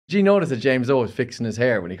Did you notice that James O was fixing his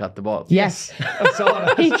hair when he caught the ball? Yes. I saw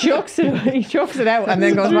that. He chucks it out and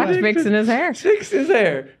then goes back to fixing his hair. Fixing his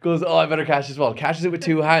hair. Goes, I better catch this ball. Catches it with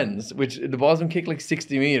two hands, which the ball's been kicked like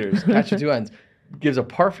 60 metres. Catches it with two hands. Gives a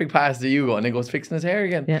perfect pass to Hugo and then goes fixing his hair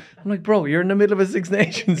again. Yeah. I'm like, bro, you're in the middle of a Six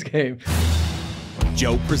Nations game.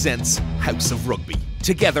 Joe presents House of Rugby,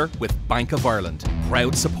 together with Bank of Ireland,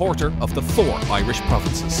 proud supporter of the 4 Irish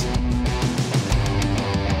provinces.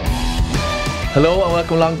 Hello and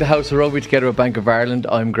welcome along to House of Rugby together with Bank of Ireland.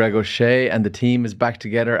 I'm Greg O'Shea and the team is back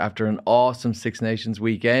together after an awesome Six Nations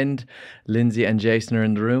weekend. Lindsay and Jason are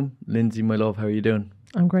in the room. Lindsay, my love, how are you doing?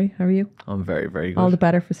 I'm great. How are you? I'm very, very good. All the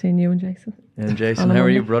better for seeing you and Jason. And Jason, how are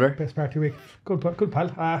you, brother? Best part of the week. Good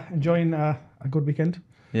pal. Enjoying a good weekend.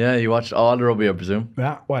 Yeah, you watched all the rugby, I presume.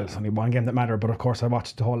 Yeah, well, it's only one game that mattered, but of course I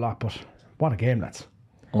watched the whole lot. But what a game, lads.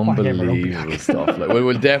 Unbelievable stuff. Like,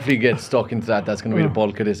 we'll definitely get stuck into that. That's going to be the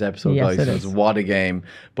bulk of this episode, Yes, guys. it is. What a game.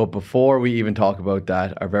 But before we even talk about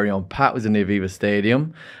that, our very own Pat was in the Aviva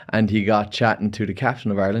Stadium and he got chatting to the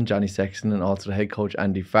captain of Ireland, Johnny Sexton, and also the head coach,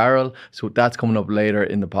 Andy Farrell. So that's coming up later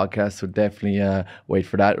in the podcast. So definitely wait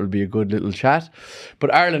for that. It will be a good little chat.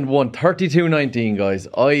 But Ireland won 32-19, guys.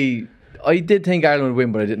 I did think Ireland would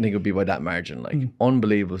win, but I didn't think it would be by that margin. Like,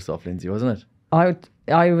 unbelievable stuff, Lindsay, wasn't it?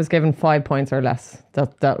 I was given 5 points or less.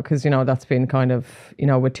 That because that's been kind of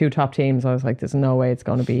with two top teams. I was like, there's no way it's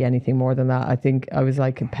going to be anything more than that. I think I was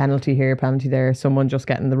like a penalty here, penalty there. Someone just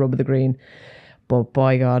getting the rub of the green. But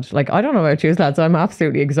by God, like, I don't know about you lads, I'm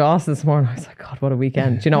absolutely exhausted this morning. I was like, God, what a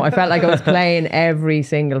weekend. I felt like I was playing every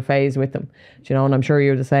single phase with them. And I'm sure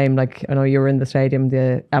you're the same. Like, I know you were in the stadium,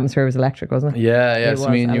 the atmosphere was electric, wasn't it? Yeah. So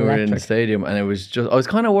me and you were in the electric. stadium and it was just, I was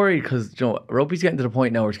kind of worried because, rugby's getting to the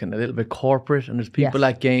point now where it's getting a little bit corporate and there's people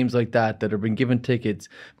at games like that are being given tickets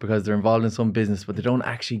because they're involved in some business, but they don't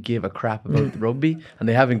actually give a crap about the rugby and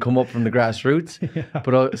they haven't come up from the grassroots.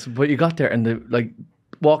 But you got there and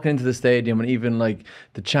walking into the stadium and even like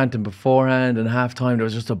the chanting beforehand and half time, there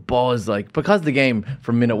was just a buzz, like, because the game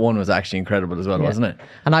from minute one was actually incredible as well, wasn't it?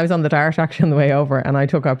 And I was on the dart actually on the way over and I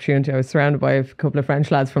took opportunity. I was surrounded by a couple of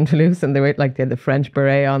French lads from Toulouse and they were like, they had the French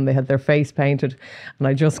beret on, they had their face painted and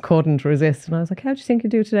I just couldn't resist. And I was like, how do you think you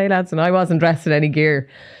do today, lads? And I wasn't dressed in any gear.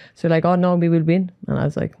 So like, oh no, we will win. And I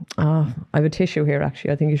was like, I have a tissue here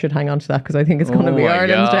actually. I think you should hang on to that because I think it's going to be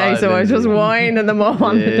Ireland's day. So I was just winding them up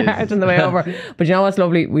on the dart on the way over. But you know what's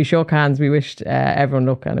lovely? We shook hands. We wished everyone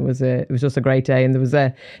luck, and it was just a great day. And there was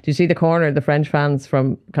did you see the corner? The French fans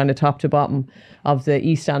from kind of top to bottom of the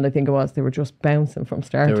East Stand, I think it was. They were just bouncing from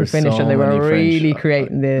start to finish, and they were really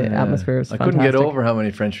creating the atmosphere. It was fantastic. Couldn't get over how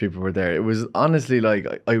many French people were there. It was honestly like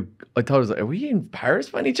I thought it was like, are we in Paris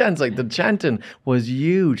by any chance? Like the chanting was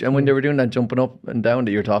huge, and when they were doing that jumping up and down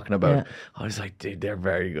that you're talking about, I was like, dude, they're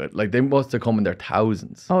very good. Like they must have come in their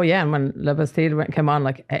thousands. Oh yeah, and when Le Bastille came on,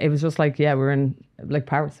 like it was just like, yeah, we're in like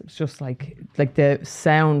Paris. It was just like the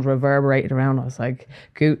sound reverberated around. I was like,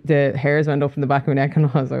 the hairs went up in the back of my neck, and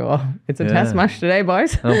I was like, oh, it's a test match today,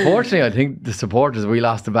 boys. Unfortunately, I think the supporters, we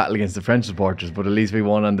lost the battle against the French supporters, but at least we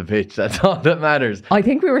won on the pitch. That's all that matters. I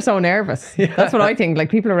think we were so nervous. That's what I think. Like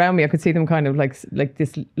people around me, I could see them kind of like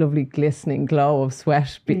this lovely glistening glow of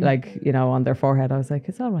sweat, on their forehead. I was like,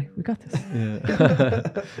 it's all right, we got this.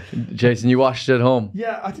 Yeah. Jason, you watched it at home.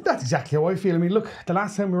 Yeah, I think that's exactly how I feel. I mean, look, the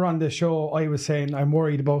last time we were on this show, I was saying I'm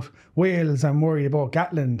worried about Wales, I'm worried about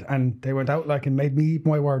Gatland, and they went out and made me eat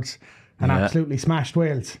my words and absolutely smashed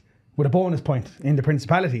Wales with a bonus point in the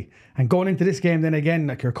Principality. And going into this game then again,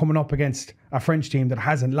 like you're coming up against a French team that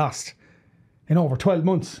hasn't lost in over 12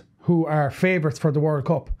 months, who are favourites for the World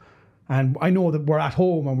Cup. And I know that we're at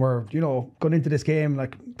home and we're, going into this game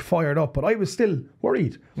like fired up, but I was still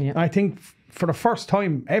worried. Yeah. I think for the first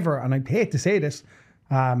time ever, and I hate to say this,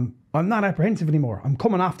 I'm not apprehensive anymore. I'm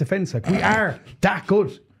coming off the fence. Like, we are that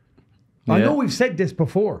good. I know we've said this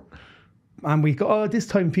before, and we go, oh, this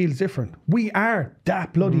time feels different. We are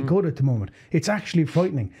that bloody good at the moment. It's actually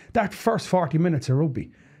frightening. That first 40 minutes of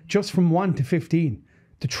rugby, just from 1 to 15,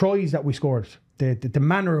 the tries that we scored, the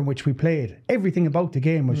manner in which we played, everything about the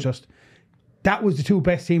game was just, that was the two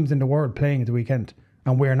best teams in the world playing at the weekend,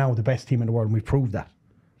 and we're now the best team in the world, and we've proved that,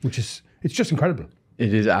 it's just incredible.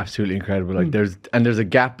 It is absolutely incredible. Like there's a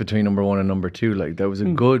gap between number one and number two. Like there was a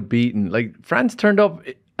good beating. Like France turned up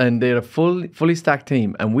and they had a fully stacked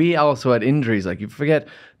team, and we also had injuries. Like you forget,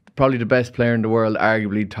 probably the best player in the world,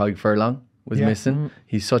 arguably Tadhg Furlong, was missing.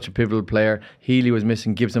 He's such a pivotal player. Healy was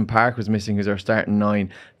missing. Gibson Park was missing, who's our starting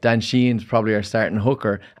 9. Dan Sheehan's probably our starting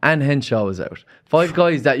hooker, and Henshaw was out. 5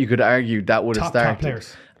 guys that you could argue that would have started. Top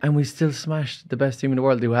players. And we still smashed the best team in the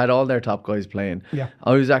world who had all their top guys playing. Yeah.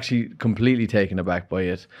 I was actually completely taken aback by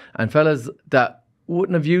it. And fellas, that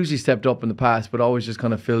wouldn't have usually stepped up in the past, but always just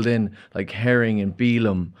kind of filled in, like Herring and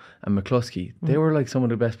Beelum and McCluskey. They were like some of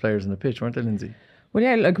the best players on the pitch, weren't they, Lindsay? Well,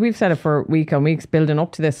 yeah, like we've said it for week on weeks building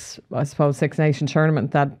up to this, I suppose, Six Nations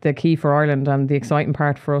tournament, that the key for Ireland and the exciting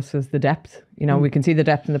part for us is the depth. You know, we can see the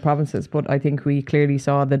depth in the provinces, but I think we clearly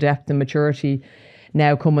saw the depth and maturity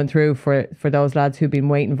now coming through for those lads who've been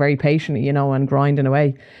waiting very patiently, you know, and grinding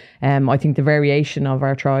away. I think the variation of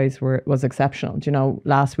our tries was exceptional. You know,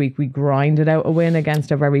 last week we grinded out a win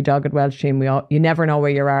against a very dogged Welsh team. You never know where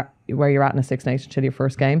you're at in a Six Nations till your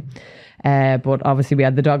first game. But obviously we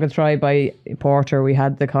had the dogged try by Porter. We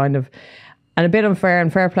had the kind of, and a bit unfair,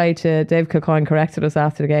 and fair play to Dave Kilcoyne corrected us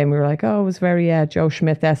after the game. We were like, oh, it was very Joe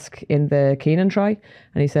Schmidt-esque in the Keenan try.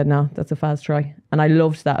 And he said, no, that's a fast try. And I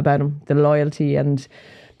loved that about him, the loyalty and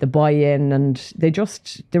the buy-in, and they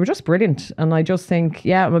were just brilliant. And I just think,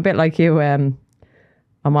 yeah, I'm a bit like you. I'm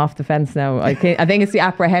off the fence now. I think it's the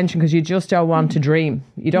apprehension, because you just don't want to dream.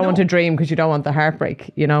 You don't want to dream because you don't want the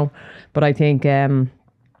heartbreak, you know. But I think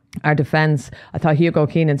our defence, I thought Hugo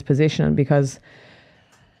Keenan's positioning, because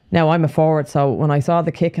now I'm a forward, so when I saw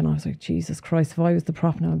the kicking, I was like, Jesus Christ, if I was the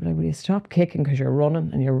prop now, I'd be like, will you stop kicking, because you're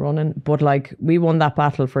running. But like, we won that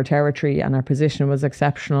battle for territory and our position was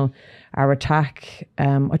exceptional. Our attack,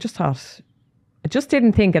 I just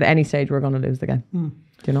didn't think at any stage we were going to lose the game.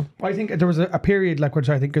 You know, I think there was a period, like, which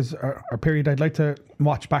I think is a period I'd like to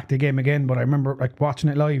watch back the game again, but I remember like watching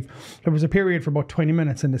it live. There was a period for about 20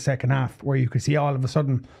 minutes in the second half where you could see all of a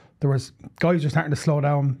sudden there was guys were starting to slow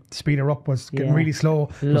down. The speed her up was getting really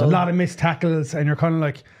slow. There was a lot of missed tackles, and you're kind of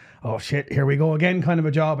like, oh shit, here we go again, kind of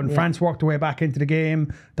a job. And France worked their way back into the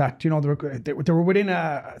game. That, you know, they were within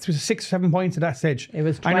it was 6 or 7 points at that stage. It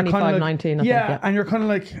was 25-19. Yeah, and you're kind of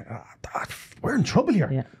like, we're in trouble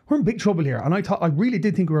here. Yeah. We're in big trouble here. And I really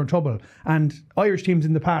did think we were in trouble. And Irish teams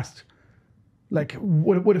in the past, like,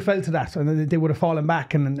 would have fell to that, and then they would have fallen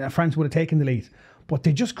back, and France would have taken the lead. But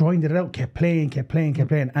they just grinded it out, kept playing.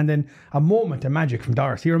 And then a moment of magic from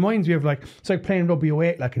Doris. He reminds me of, like, it's like playing rugby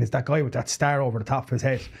 08, like, and it's that guy with that star over the top of his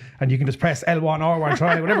head. And you can just press L1, R1,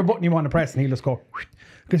 try whatever button you want to press, and he'll just go.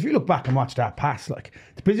 Because if you look back and watch that pass, like,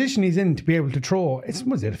 the position he's in to be able to throw, a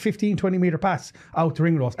 15-20 metre pass out to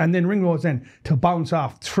Ringrose, and then Ringrose then to bounce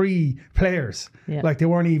off 3 players, like they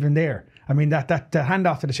weren't even there. I mean, that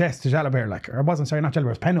handoff to the chest to Jalabert, like, or it wasn't, sorry, not Jalabert, it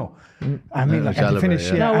was Penno. I mean, like, at the finish,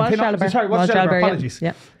 Jalabert. Sorry, was Jalabert, apologies.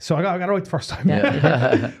 Yeah. So I got it right the first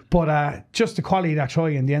time. But just the quality of that try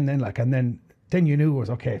in the end, then, like, and then you knew it was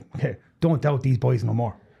okay, don't doubt these boys no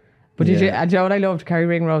more. But did you, Joe, what I loved, Kerry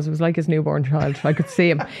Ringrose, it was like his newborn child. I could see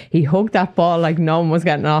him. He hugged that ball like no one was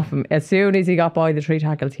getting off him. As soon as he got by the 3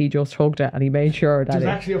 tackles, he just hugged it, and he made sure that there's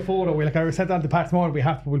actually a photo. I sent that to Pat tomorrow.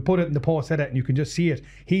 We'll put it in the post edit, and you can just see it.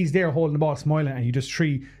 He's there holding the ball, smiling, and you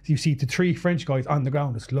see the 3 French guys on the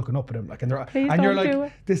ground just looking up at him, like, and you're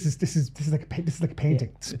like, this is like a painting.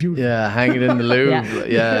 It's beautiful. Yeah, hanging in the Louvre.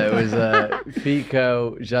 It was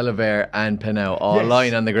Fico, Jalabert, and Penel all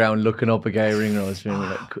lying on the ground looking up at Gary Ringrose,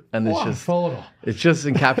 and it just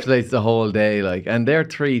encapsulates the whole day, like, and they're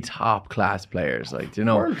 3 top class players, like, you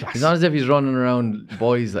know, it's not as if he's running around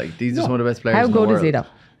boys, like, these are some of the best players. How in the good world. Is he though?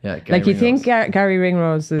 Yeah, like, you think Gary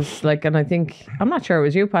Ringrose is like, and I think, I'm not sure it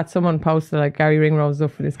was you, Pat, someone posted like Gary Ringrose is up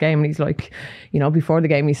for this game, and he's like, you know, before the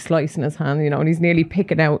game he's slicing his hand, you know, and he's nearly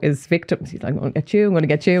picking out his victims. He's like, I'm going to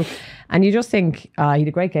get you. And you just think, he had a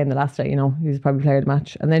great game the last day, you know, he was probably player of the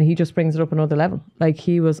match, and then he just brings it up another level. Like,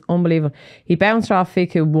 he was unbelievable. He bounced off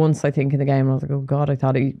Fiku once, I think, in the game, and I was like, oh God, I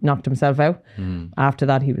thought he knocked himself out. After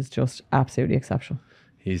that, he was just absolutely exceptional.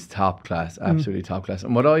 He's top class, absolutely top class.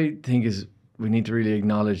 And what I think is we need to really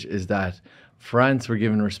acknowledge is that France were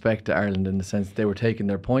giving respect to Ireland in the sense they were taking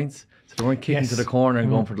their points. So they weren't kicking to the corner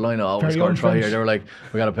and going for the line, we're scoring a try here. They were like,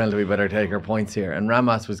 we got a penalty, we better take our points here. And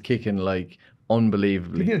Ramas was kicking like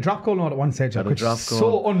unbelievably. He did a drop goal at one stage, which is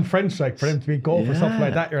so un-French, like, for them to be goal for stuff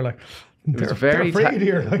like that. You're like, they're afraid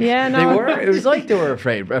here. Like. Yeah, no. They were. It was like they were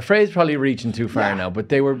afraid. Afraid is probably reaching too far now, but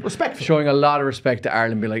they were respectful, showing a lot of respect to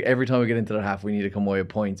Ireland. Be like, every time we get into that half, we need to come away with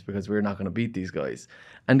points because we're not going to beat these guys.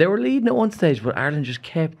 And they were leading at one stage, but Ireland just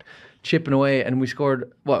kept chipping away, and we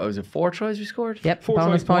scored, what was it, 4 tries we scored? Yep, 4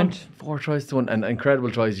 bonus point. 4 tries to 1, and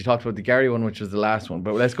incredible tries. You talked about the Gary one, which was the last one,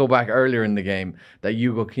 but let's go back earlier in the game, that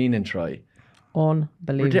Hugo Keenan try.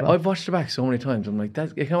 Unbelievable. I've watched it back so many times. I'm like,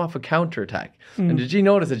 it came off a counter attack. And did you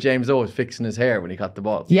notice that James O was fixing his hair when he got the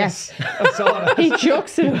ball? Yes. I saw that. He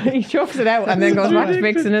chucks it out and then goes back to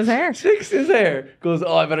fixing his hair. Fixing his hair. Goes,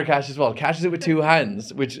 I better catch this ball. Catches it with 2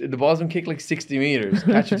 hands, which the ball's been kicked like 60 metres.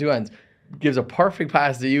 Catches 2 hands. Gives a perfect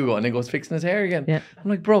pass to Hugo and then goes fixing his hair again. Yeah. I'm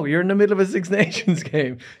like, bro, you're in the middle of a Six Nations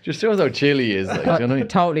game. Just shows how chill he is. Like, you know what I mean?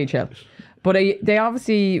 Totally chill. But they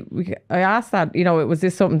obviously, I asked that, was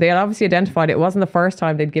this something, they had obviously identified, it wasn't the first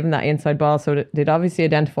time they'd given that inside ball, so they'd obviously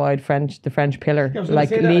identified the French pillar.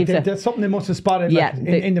 That's something they must have spotted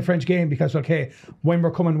in the French game, because, when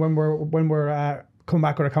we're coming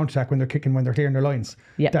back with a counter-attack, when they're kicking, when they're clearing their lines,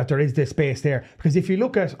 that there is this space there. Because if you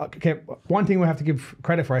look at, one thing we have to give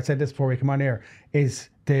credit for, I said this before we come on air, is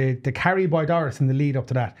the carry by Doris in the lead up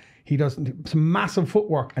to that. He does some massive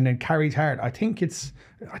footwork and then carries hard. I think it's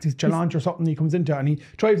Jalange or something he comes into, and he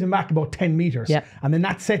drives him back about 10 metres. Yeah. And then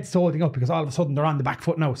that sets the whole thing up, because all of a sudden they're on the back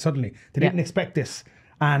foot now, suddenly. They didn't expect this.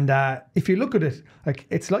 And if you look at it,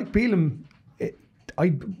 it's like Beelum,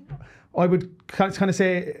 I would kind of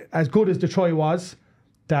say, as good as the try was,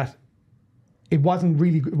 that it wasn't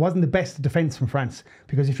the best defence from France,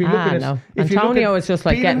 because if you look at it, Antonio is just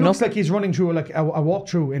like Beelum getting looks up. like he's running through a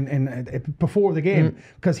walkthrough in before the game,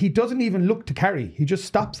 because he doesn't even look to carry. He just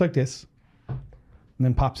stops like this and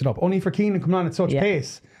then pops it up. Only for Keenan coming on at such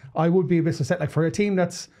pace, I would be a bit upset. Like, for a team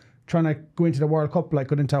that's trying to go into the World Cup, like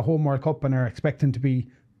going into a home World Cup, and are expecting to be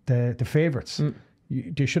the favourites.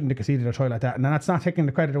 They shouldn't have conceded a try like that, and that's not taking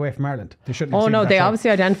the credit away from Ireland. They shouldn't. Oh no, they obviously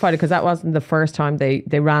identified it, because that wasn't the first time they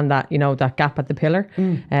ran that that gap at the pillar.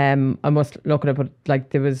 I must look at it, but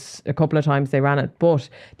there was a couple of times they ran it. But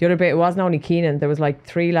the other bit, it wasn't only Keenan. There was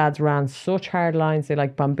 3 lads ran such hard lines. They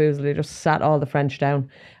bamboozled. They just sat all the French down,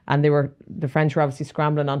 and the French were obviously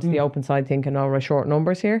scrambling onto the open side, thinking, "Oh, we're short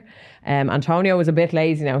numbers here." Antonio was a bit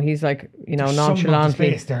lazy now. He's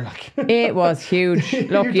nonchalantly. It was huge.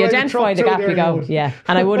 Look, you identify the gap, you go, yeah.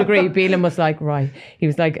 And I would agree, Beelum was right. He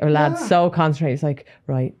was a lad so concentrated. He's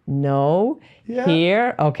right, no,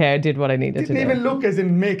 here, okay, I did what I needed to do. Didn't even look as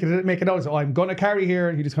in make it out. So I'm gonna carry here,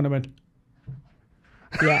 and he just kind of went.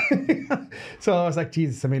 Yeah. So I was like,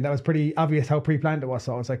 Jesus, I mean, that was pretty obvious how pre-planned it was.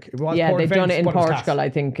 So I was like, it was they've done it in Portugal, I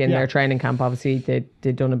think, in their training camp. Obviously,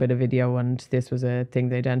 they'd done a bit of video, and this was a thing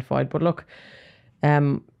they identified. But look,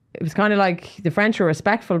 it was kind of the French were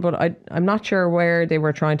respectful, but I'm not sure where they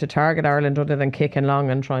were trying to target Ireland, other than kicking long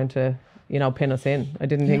and trying to pin us in. I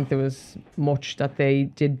didn't think there was much that they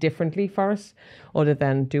did differently for us, other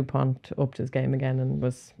than Dupont upped his game again and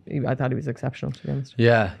I thought he was exceptional, to be honest.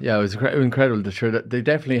 Yeah, it was incredible. They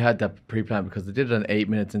definitely had that pre-plan, because they did it 8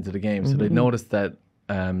 minutes into the game, so they noticed that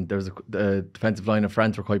there was the defensive line of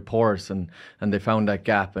France were quite porous, and they found that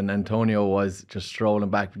gap, and Antonio was just strolling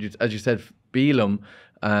back. But as you said, Beelum,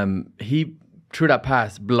 he threw that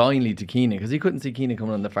pass blindly to Keenan, because he couldn't see Keenan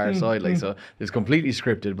coming on the far side. So it was completely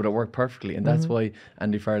scripted, but it worked perfectly, and that's why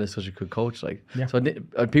Andy Farrell is such a good coach. So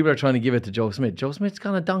people are trying to give it to Joe Smith. Joe Smith's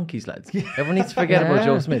gone of donkeys, lads. Everyone needs to forget about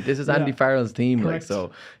Joe Smith. This is Andy Farrell's team.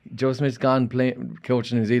 So Joe Smith's gone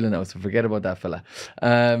coaching New Zealand now, so forget about that fella.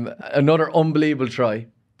 Another unbelievable try.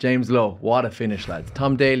 James Lowe, what a finish, lads.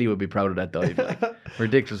 Tom Daly would be proud of that dive.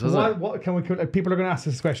 Ridiculous, wasn't it? What can we? People are going to ask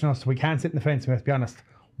this question, so we can't sit in the fence. We have to be honest.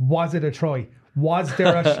 Was it a try? Was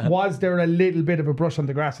there a little bit of a brush on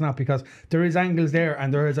the grass or not? Because there is angles there,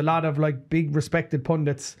 and there is a lot of big respected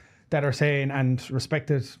pundits that are saying, and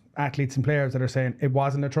respected athletes and players that are saying it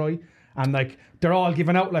wasn't a try, and they're all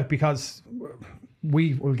giving out because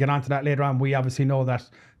we will get onto that later on. We obviously know that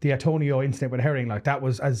the Atonio incident with Herring, that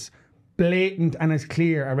was as blatant and as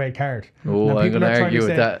clear a red card. Oh, I'm going to argue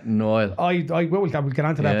with that, Noel. I will get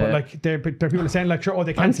onto that, but there are people saying sure,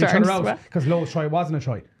 they cancel each other out because Lowe's try wasn't a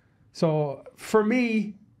try. So for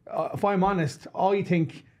me, if I'm honest, I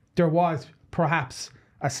think there was perhaps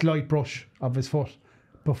a slight brush of his foot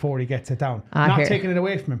before he gets it down. Not taking it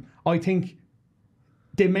away from him. I think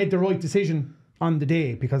they made the right decision on the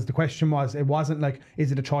day, because the question was, it wasn't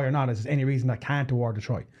is it a try or not? Is there any reason I can't award a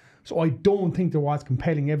try? So I don't think there was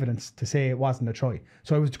compelling evidence to say it wasn't a try.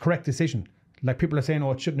 So it was the correct decision. People are saying,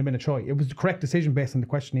 it shouldn't have been a try. It was the correct decision based on the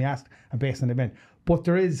question he asked and based on the event. But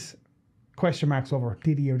there is question marks over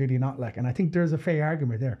did he or did he not and I think there's a fair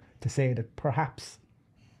argument there to say that perhaps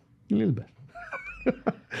a little bit.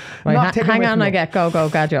 Right, hang on, I get go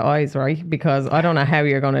gadget eyes, right? Because I don't know how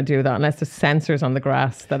you're going to do that unless there's sensors on the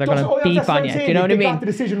grass that are going to beep on you. Do you know what I mean? Got the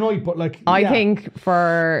decision right, but I think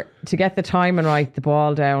to get the timing right, the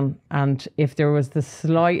ball down, and if there was the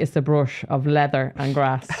slightest of brush of leather and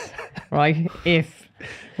grass, right?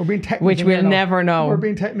 We're being technical, which we'll never know. We're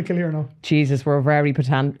being technical here now. Jesus, we're very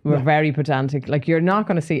very pedantic. You're not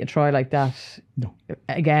going to see a try like that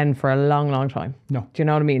again for a long, long time. No. Do you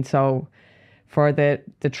know what I mean? So for the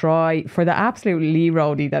try, for the absolute Lee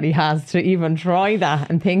roadie that he has to even try that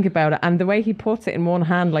and think about it, and the way he puts it in one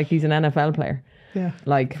hand like he's an NFL player. Yeah.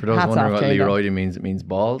 Like, For those hats wondering off what to Hugo. Leroy means, it means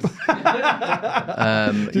balls. in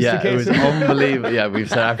It was case unbelievable. Yeah, we've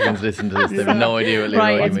South Africans listen to this. They have no idea what Leroy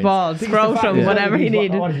Right, it's means. balls, scrotum, whatever he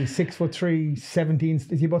needed. What is he, 6'3", 17,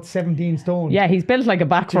 is he about 17 stone? Yeah, he's built like a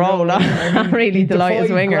back row, not really he the lightest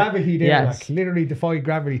defied winger. gravity there, Yes. like, literally defied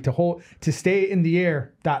gravity to stay in the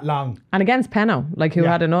air that long. And against Penno, like, who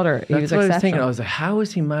had another, he That's was what I was thinking. I exceptional. was like, how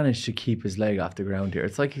has he managed to keep his leg off the ground here?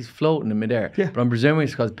 It's like he's floating in midair. Yeah. But I'm presuming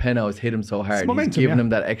it's because Penno has hit him so hard. momentum, He's given yeah. him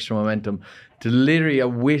that extra momentum to literally a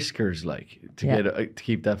whiskers, like, to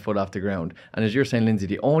keep that foot off the ground. And as you're saying, Lindsay,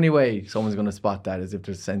 the only way someone's going to spot that is if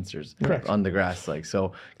there's sensors Correct. on the grass. Like,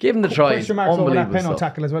 so give him the try. Question marks over that Unbelievable Penno stuff.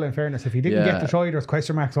 tackle as well, in fairness. If he didn't get the try, there's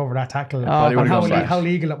question marks over that tackle Probably and would've gone back. how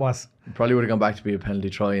legal it was. Probably would have gone back to be a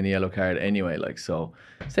penalty try and a yellow card anyway. Like, so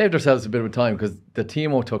saved ourselves a bit of time because the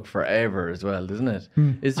TMO took forever as well, doesn't it?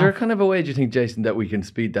 Is there kind of a way, do you think, Jason, that we can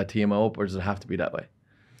speed that TMO up, or does it have to be that way?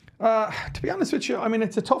 To be honest with you, I mean,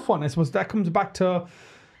 it's a tough one. I suppose that comes back to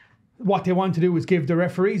what they want to do is give the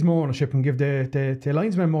referees more ownership and give the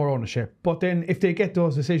linesmen more ownership. But then if they get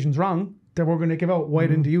those decisions wrong, then we're going to give out why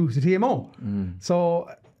didn't you use the TMO. So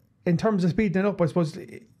in terms of speeding it up, I suppose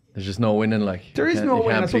There's just no winning. Like, there is you no can't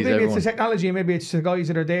way. I suppose please maybe everyone. it's the technology, and maybe it's the guys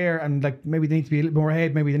that are there, and like maybe they need to be a little more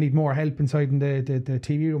ahead. Maybe they need more help inside in the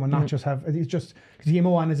TV room, and not just have it's just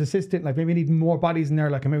TMO and his assistant. Like maybe they need more bodies in there,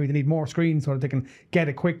 like, and maybe they need more screens so that they can get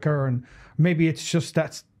it quicker. And maybe it's just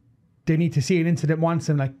that they need to see an incident once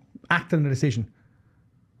and like act on the decision.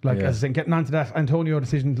 Like, as I said, getting onto that Antonio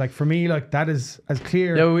decision, like for me, like that is as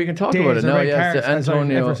clear. Yeah, well, we can talk days about it of now. red Yes, the cards as I've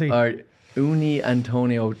Antonio, ever seen. or Uini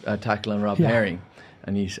Atonio tackle on Rob Herring,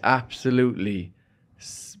 and he's absolutely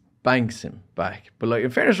spanks him back. But like, in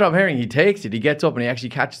fairness to Rob Herring, he takes it, he gets up and he actually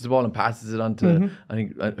catches the ball and passes it on to I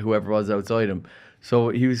think whoever was outside him. So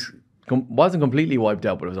he wasn't completely wiped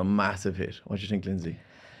out, but it was a massive hit. What do you think, Lindsay?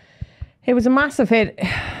 It was a massive hit.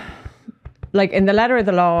 Like, in the letter of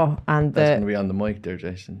the law and That's going to be on the mic there,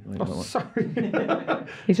 Jason. I don't know what- Sorry.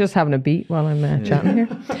 he's just having a beat while I'm chatting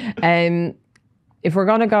here. If we're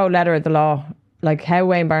going to go letter of the law, like how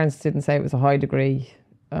Wayne Barnes didn't say it was a high degree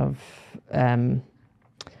of,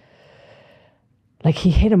 like he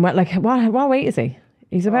hit him well. Like what weight is he?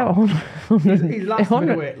 He's about 100. He's lost a bit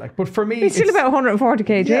of weight, like, but for me, He's still it's- about 140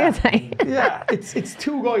 kg, I'd say. yeah, it's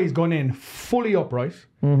two guys going in fully upright.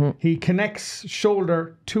 He connects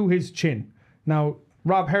shoulder to his chin. Now,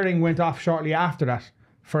 Rob Herring went off shortly after that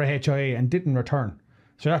for a HIA and didn't return.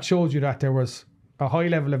 So that shows you that there was a high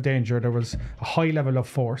level of danger. There was a high level of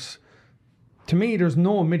force. To me, there's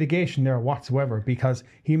no mitigation there whatsoever because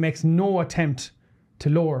he makes no attempt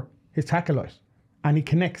to lower his tackle height. And he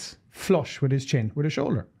connects flush with his chin, with his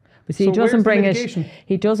shoulder. But see, So he doesn't where's the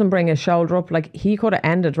mitigation? bring his shoulder up. Like, he could have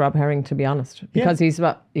ended Rob Herring, to be honest, because he is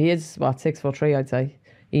 6'3", I'd say,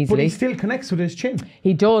 easily. But he still connects with his chin.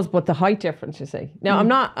 He does, but the height difference, you see. Now, I'm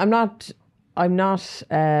not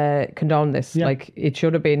condoning this. Yeah. Like, it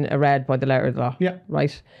should have been a red by the letter of the law. Yeah.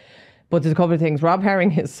 Right. But there's a couple of things. Rob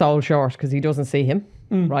Herring is so short because he doesn't see him.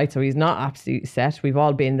 Right. So he's not absolutely set. We've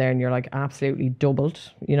all been there and you're like absolutely doubled.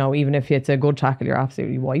 You know, even if it's a good tackle, you're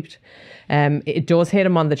absolutely wiped. It does hit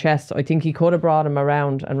him on the chest. I think he could have brought him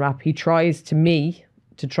around and he tries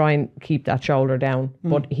to try and keep that shoulder down.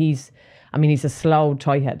 But he's a slow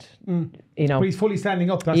tight head. You know, But he's fully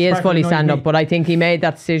standing up. That's he the is part fully that annoyed stand me. up, but I think he made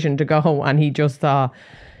that decision to go and he just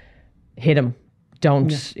hit him.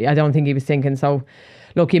 I don't think he was thinking. So,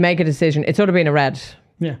 look, you make a decision. It should have been a red.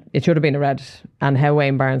 Yeah. It should have been a red. And how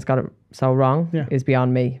Wayne Barnes got it so wrong is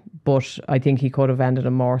beyond me. But I think he could have ended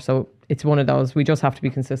him more. So it's one of those. We just have to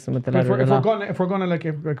be consistent with the letter of the law. If we're gonna like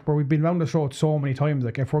where we've been round the show so many times,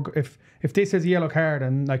 like if this is a yellow card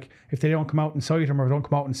and like if they don't come out and cite him or don't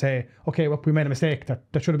come out and say, okay, well, we made a mistake, that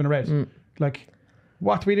should have been a red. Like,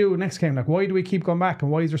 what do we do next game? Like, why do we keep going back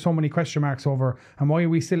and why is there so many question marks over and why are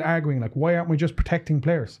we still arguing? Like, why aren't we just protecting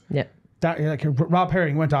players? Yeah. That, like, Rob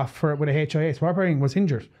Herring went off with a HIA. So Rob Herring was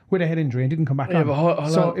injured with a head injury and didn't come back on. but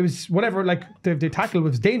hold so on. it was whatever. Like the tackle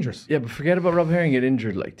was dangerous. Yeah, but forget about Rob Herring get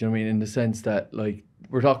injured. Like, do you know what I mean? In the sense that, like,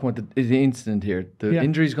 we're talking about the incident here. The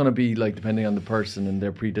injury is going to be, like, depending on the person and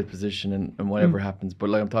their predisposition and whatever happens. But,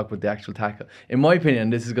 like, I'm talking about the actual tackle. In my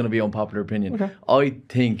opinion, this is going to be unpopular opinion. Okay. I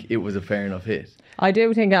think it was a fair enough hit. I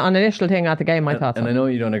do think on initial thing at the game, I thought so. And I know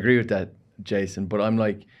you don't agree with that, Jason, but I'm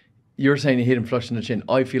like, you're saying he hit him flush in the chin.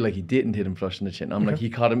 I feel like he didn't hit him flush in the chin. I'm like, he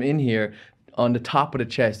caught him in here on the top of the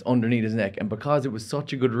chest, underneath his neck. And because it was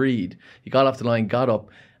such a good read, he got off the line, got up,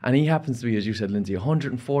 and he happens to be, as you said, Lindsay,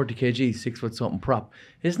 140 kg, 6 foot something prop.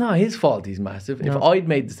 It's not his fault he's massive. No. If I'd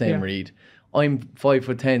made the same read, I'm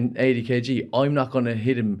 5'10", 80 kg. I'm not going to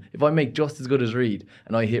hit him. If I make just as good as Reid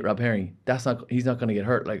and I hit Rob Herring, he's not going to get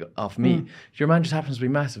hurt like off me. Your man just happens to be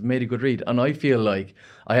massive, made a good read. And I feel like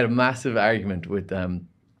I had a massive argument with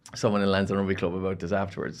someone in Lansdowne Rugby Club about this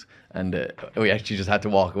afterwards, and we actually just had to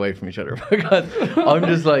walk away from each other because I'm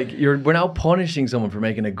just like, we're now punishing someone for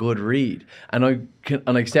making a good read, and I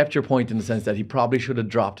accept your point in the sense that he probably should have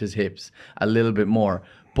dropped his hips a little bit more.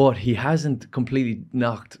 But he hasn't completely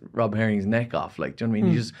knocked Rob Herring's neck off. Like, do you know what I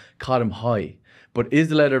mean? He just caught him high. But is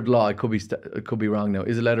the letter of the law, it could be wrong now,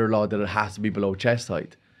 is the letter of the law that it has to be below chest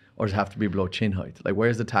height? Or does it have to be below chin height? Like,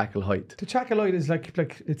 where's the tackle height? The tackle height is like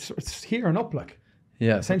it's here and up, like.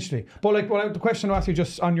 Yeah. Essentially. But the question I asked you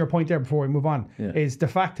just on your point there before we move on is the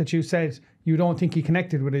fact that you said you don't think he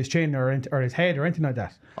connected with his chin or his head or anything like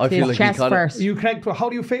that. I feel like chest first. You connect. How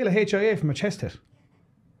do you fail a HIA from a chest hit?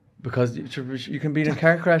 Because you can be in a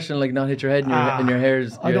car crash and like not hit your head and your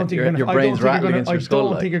hair's your brain's rattled against your skull.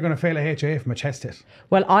 I don't think you're going to fail a HIA from a chest hit.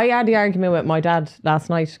 Well, I had the argument with my dad last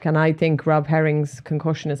night. Can I think Rob Herring's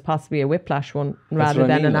concussion is possibly a whiplash one rather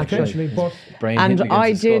than an actual? And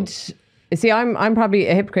I did. See, I'm probably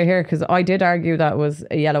a hypocrite here because I did argue that was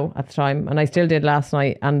a yellow at the time, and I still did last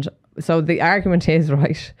night. And so the argument is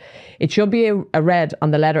right. It should be a red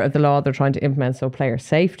on the letter of the law they're trying to implement, so player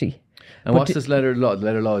safety. And what's this letter of law? The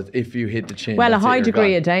letter of law is if you hit the chin. Well, a high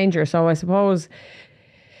degree of danger. So I suppose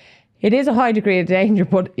it is a high degree of danger,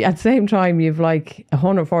 but at the same time, you've like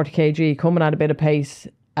 140 kg coming at a bit of pace,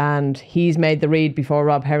 and he's made the read before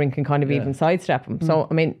Rob Herring can kind of even sidestep him. So,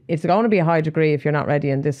 I mean, it's going to be a high degree if you're not ready,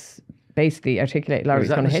 and this basically articulate Larry's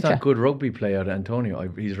going to hit you. It's not good rugby play out of Antonio.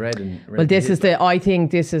 He's red and red. Well,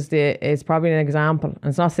 it's probably an example, and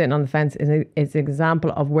it's not sitting on the fence, it's an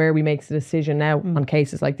example of where we make the decision now on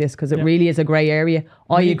cases like this, because it really is a grey area.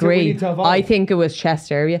 I agree. I think it was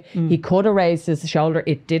chest area. He could have raised his shoulder.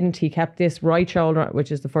 It didn't. He kept this right shoulder,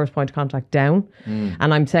 which is the first point of contact, down.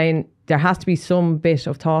 And I'm saying there has to be some bit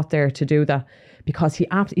of thought there to do that. Because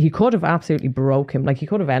he could have absolutely broke him. Like, he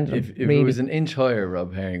could have ended him. If it was an inch higher,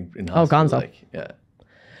 Rob Herring in hospital. Gonzo. Like, yeah.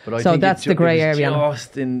 But I so think that's the grey area.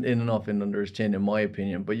 Just in enough in under his chin, in my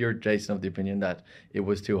opinion. But you're, Jason, of the opinion that it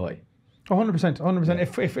was too high.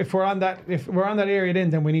 100%. If we're on that area,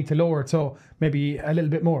 then we need to lower it. So maybe a little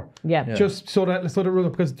bit more. Yeah. Just so that rule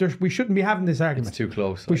up, because we shouldn't be having this argument. It's too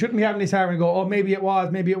close. We shouldn't be having this argument. And go, oh, maybe it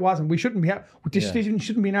was, maybe it wasn't. We shouldn't be. This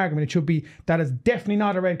shouldn't be an argument. It should be that is definitely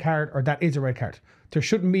not a red card, or that is a red card. There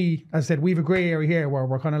shouldn't be, as I said, we have a grey area here where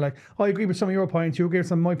we're kind of like, oh, I agree with some of your points, you agree with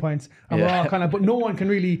some of my points, and we're all kind of, but no one can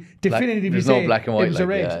really definitively say black and white, it was a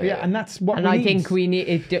red. And that's what and we need. I think we need,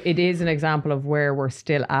 it is an example of where we're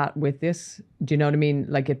still at with this. Do you know what I mean?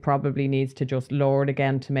 Like, it probably needs to just lower it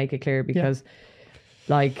again to make it clear, because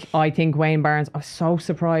like, I think Wayne Barnes, I was so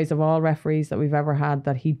surprised of all referees that we've ever had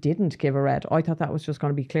that he didn't give a red. I thought that was just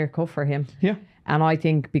going to be clear cut for him. Yeah. And I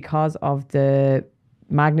think because of the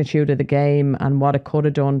magnitude of the game and what it could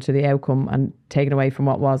have done to the outcome and taken away from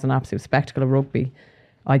what was an absolute spectacle of rugby,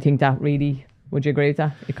 I think that really, would you agree with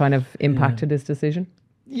that? It kind of impacted his decision.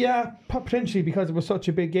 Yeah, potentially, because it was such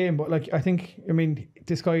a big game. But like, I mean,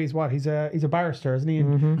 this guy is what? He's a barrister, isn't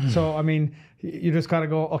he? So I mean, you just gotta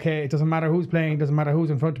go, okay, it doesn't matter who's playing, doesn't matter who's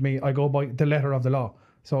in front of me, I go by the letter of the law.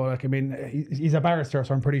 So like, I mean, he's a barrister,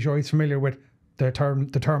 so I'm pretty sure he's familiar with the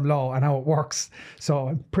term law and how it works. So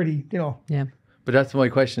I'm pretty, Yeah. But that's my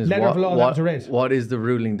question: is letter of law, what is the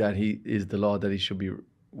ruling that he is the law that he should be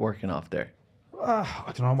working off there?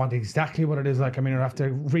 I don't know exactly what it is. Like, I mean, I'd have to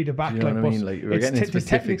read it back. Do you know what I mean? Like, we're getting into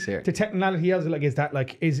specifics here. The technicality of it, like, is that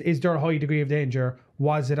like, is there a high degree of danger?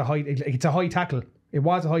 Was it a high? It's a high tackle. It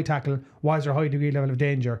was a high tackle. Was there a high degree level of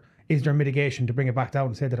danger? Is there mitigation to bring it back down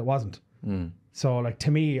and say that it wasn't? So, like, to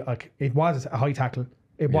me, like, it was a high tackle.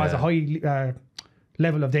 It was a high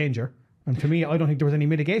level of danger. And to me, I don't think there was any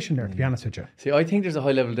mitigation there, to be honest with you. See, I think there's a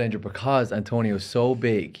high level of danger because Antonio's so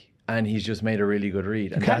big and he's just made a really good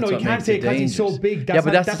read. And you can't say because he's so big, that's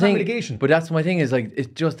not mitigation. But that's my thing, is like,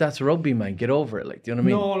 it's just, that's rugby, man. Get over it. Like, do you know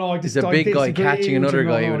what I mean? No, it's a big guy catching another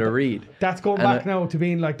guy with a read. That's going back now to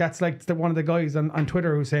being like, that's like one of the guys on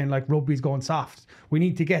Twitter who's saying like rugby's going soft. We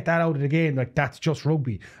need to get that out of the game. Like, that's just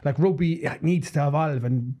rugby. Like, rugby needs to evolve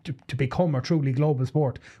and to become a truly global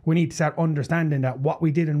sport. We need to start understanding that what we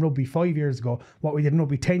did in rugby 5 years ago, what we did in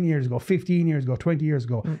rugby 10 years ago, 15 years ago, 20 years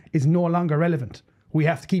ago is no longer relevant. We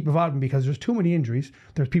have to keep evolving because there's too many injuries.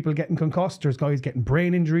 There's people getting concussed. There's guys getting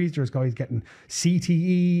brain injuries. There's guys getting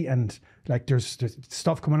CTE, and like there's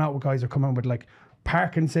stuff coming out with guys are coming with like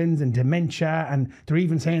Parkinson's and dementia, and they're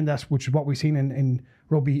even saying that, which is what we've seen in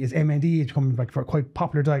rugby, is MND. It's becoming like for a quite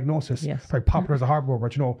popular diagnosis. Yes. Very popular as a hard word,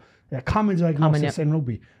 but a common diagnosis in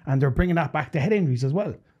rugby, and they're bringing that back to head injuries as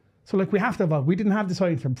well. So like we have to evolve. We didn't have the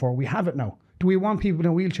sign for before. We have it now. Do we want people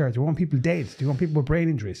in wheelchairs? Do we want people dead? Do we want people with brain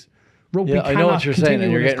injuries? Rugby I know what you're saying,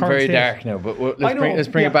 and you're getting very state. dark now. But let's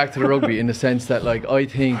bring it back to the rugby in the sense that, like, I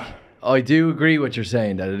think I do agree what you're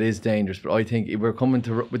saying that it is dangerous. But I think if we're coming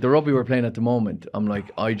to with the rugby we're playing at the moment, I'm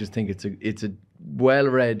like, I just think it's a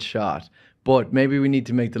well-read shot. But maybe we need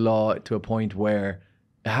to make the law to a point where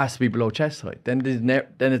it has to be below chest height. Then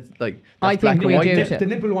it's like I think we do. The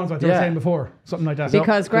nipple ones, like you were saying before, something like that.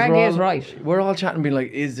 Because Greg is right. We're all chatting, being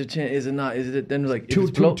like, is it chin? Is it not? Is it? Then like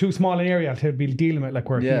too small an area to be dealing with, like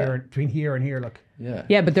we're here between here and here, like.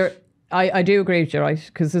 Yeah, but I do agree with you, right?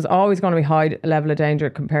 Because there's always going to be high level of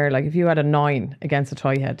danger compared. Like if you had a 9 against a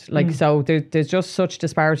tie head, like so there's just such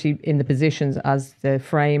disparity in the positions as the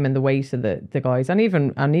frame and the weight of the guys, and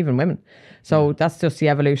even women. So that's just the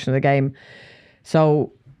evolution of the game.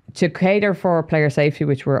 So to cater for player safety,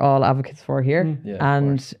 which we're all advocates for here,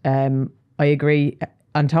 and I agree.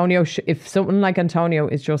 Antonio, if someone like Antonio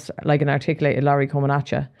is just like an articulated lorry coming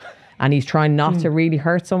at you, and he's trying not to really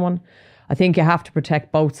hurt someone, I think you have to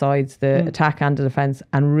protect both sides, the attack and the defence,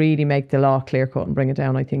 and really make the law clear cut and bring it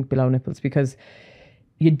down, I think, below nipples, because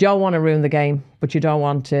you don't want to ruin the game, but you don't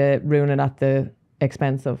want to ruin it at the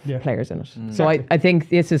expense of players in it. So I think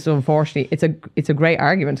this is, unfortunately, it's a great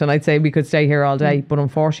argument, and I'd say we could stay here all day, but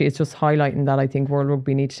unfortunately it's just highlighting that I think World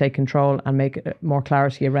Rugby need to take control and make more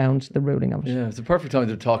clarity around the ruling of it. Yeah, it's a perfect time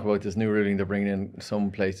to talk about this new ruling they're bringing in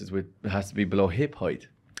some places with it has to be below hip height.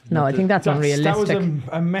 No, I think that's unrealistic. That was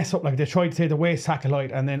a mess up. Like they tried to say the waist tackle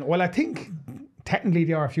height, and then I think technically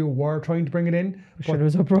the RFU were trying to bring it in, but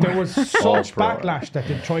there was such backlash that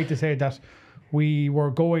they tried to say that we were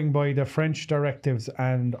going by the French directives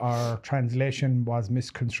and our translation was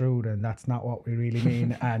misconstrued, and that's not what we really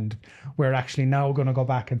mean. And we're actually now going to go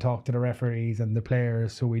back and talk to the referees and the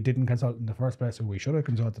players who we didn't consult in the first place, who we should have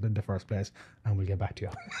consulted in the first place, and we'll get back to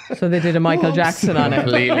you. So they did a Michael Jackson on it.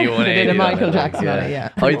 Completely 180. They did a Michael Jackson on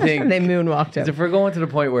it, I think they moonwalked it. If we're going to the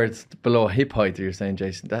point where it's below hip height, you're saying,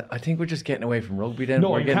 Jason, that I think we're just getting away from rugby then.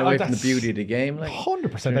 We're getting away from the beauty of the game.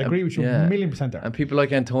 100%, I agree with you, 1,000,000% there. And people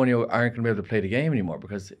like Antonio aren't going to be able to play the game anymore,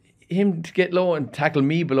 because him to get low and tackle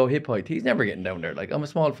me below hip height, he's never getting down there. Like, I'm a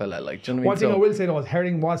small fella. Like, do you know what I mean? One thing I will say though is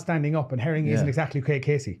Herring was standing up, and Herring isn't exactly Craig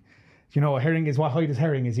Casey. You know, Herring is, what height is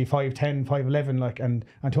Herring? Is he 5'10", 5'11", like, and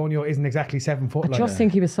Antonio isn't exactly 7 foot. I just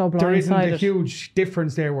think he was so blindsided. There isn't a huge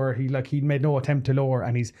difference there where he made no attempt to lower,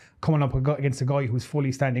 and he's coming up against a guy who's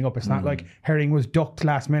fully standing up. It's not like Herring was ducked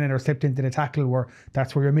last minute or slipped into the tackle, where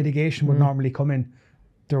that's where your mitigation would normally come in.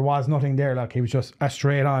 There was nothing there. Like, he was just a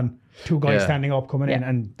straight on, two guys standing up coming in,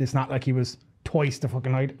 and it's not like he was twice the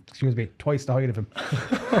height of him.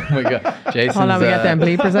 Oh my God. Jason's, hold on, we get them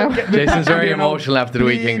bleepers out. Jason's very emotional after the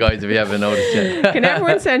weekend, guys, if you haven't noticed yet. Can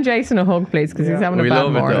everyone send Jason a hug, please, because he's having a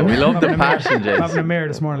bad morning. We love the passion, Jason. Having a mare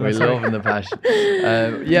this morning. We love the passion.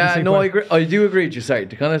 I agree. I do agree with you. Sorry,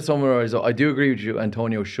 to kind of summarise, I do agree with you.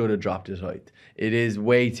 Antonio should have dropped his height. It is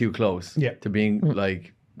way too close to being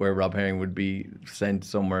like where Rob Herring would be sent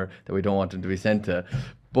somewhere that we don't want him to be sent to.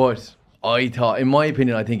 But I thought, in my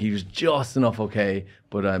opinion, I think he was just enough okay.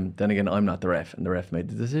 But then again, I'm not the ref, and the ref made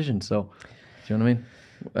the decision. So, do you know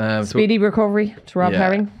what I mean? Speedy recovery to Rob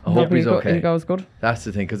Herring. I hope he's okay. He goes good. That's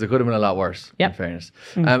the thing, because it could have been a lot worse, in fairness.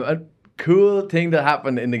 A cool thing that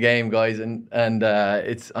happened in the game, guys, and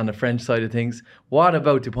it's on the French side of things. What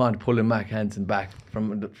about Dupont pulling Mack Hansen back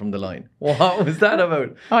from the line? What was that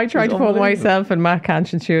about? I tried to put myself in Mack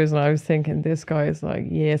Hansen's shoes, and I was thinking, this guy is like,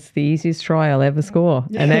 yes, the easiest try I'll ever score.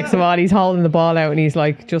 And next of all, he's holding the ball out, and he's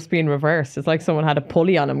like just being reversed. It's like someone had a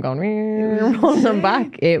pulley on him going, rolling him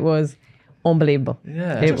back. It was unbelievable.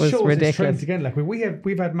 Yeah, it was ridiculous. Again, like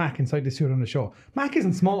we've had Mack inside the suit on the show. Mack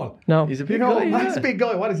isn't small. No, he's a big guy. Mack's a big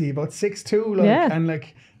guy. What is he? About 6'2", and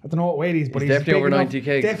like, I don't know what weight he is, but he's definitely over 90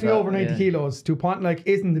 kg. Definitely over 90 kilos. Dupont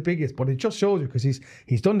isn't the biggest, but it just shows you, because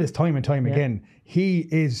he's done this time and time again. He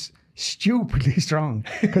is stupidly strong,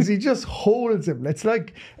 because he just holds him. It's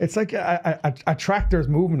like a tractor's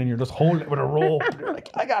moving, and you're just holding it with a rope. You're like,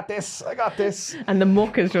 I got this. And the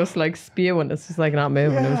muck is just like spewing. It's just like not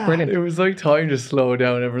moving. It was brilliant. It was like time to slow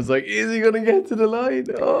down. Everyone's like, is he going to get to the line?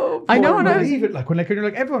 Oh, I know. I believe it. Like when you're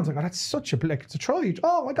like, everyone's like, oh, that's such a it's a try.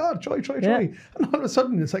 Oh my God, try. And all of a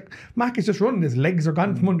sudden, it's like Mack is just running. His legs are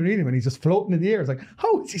gone from underneath him, and he's just floating in the air. It's like,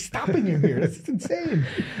 how is he stopping him here? This is insane.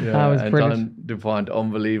 That was brilliant. Dupont,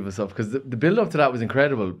 unbelievable stuff. because the build up to that was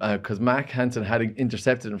incredible because Mack Hansen had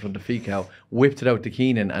intercepted in front of Fico, whipped it out to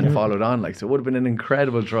Keenan and followed on. Like, so it would have been an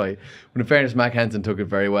incredible try. But in fairness, Mack Hansen took it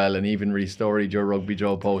very well and even restoried Joe Rugby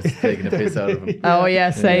Joe Post taking the piss out of him. Oh yeah,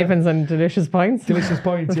 savings and delicious points. Delicious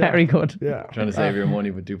points, yeah. Very good. Yeah. Trying to save your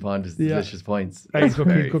money with Dupont is delicious points. He's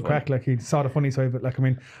good crack. Like, he saw the funny side, but like, I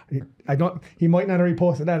mean, he might not have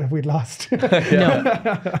reposted that if we'd lost. No.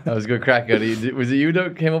 That was good crack. Was it you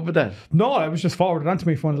that came up with that? No, it was just forwarded onto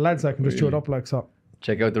me from the lads. I can just chew it up like so.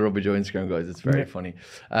 Check out the Rugby Joe Instagram, guys. It's very funny.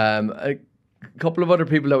 A couple of other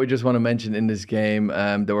people that we just want to mention in this game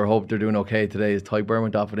that we hope they're doing okay today is Tyburn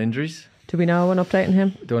went off with injuries. Do we know an update on him?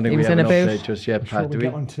 Don't think he we was have in an a boot. update just yet, Pat. Do we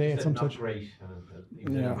get one today at some Not stage? great.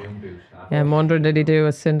 Yeah. I'm wondering, did he do a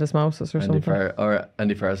syndesmosis or something?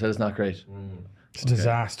 Andy Farrell said it's not great. It's a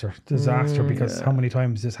disaster because how many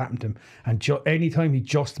times this happened to him, and anytime he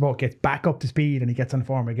just about gets back up to speed and he gets on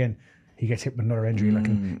form again, he gets hit with another injury. Like,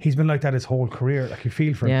 and he's been like that his whole career. Like, you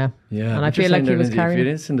feel for him. Yeah. And I feel like he was carrying. If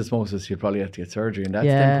you didn't syndesmosis, you'd probably have to get surgery, and that's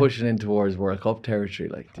then pushing in towards World Cup territory.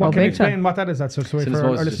 Like, Well, can you explain what that is? That's so for our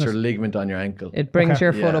syndesmosis is listeners. your ligament on your ankle. It brings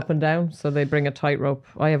your foot up and down, so they bring a tightrope.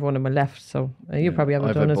 I have one on my left, so you probably haven't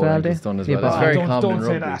I've done had as both well, do you? ankles done as You well. It's both? very don't common in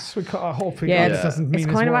say rugby. that. Hopefully, Yeah, this doesn't mean it's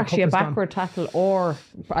his kind of World actually a Cup is done. backward tackle, or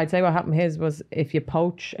I'd say what happened his was if you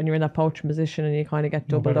poach and you're in that poaching position and you kind of get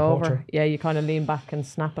doubled better over, poacher. you kind of lean back and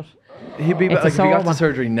snap it. He'd be It's back, a if he sore got the one.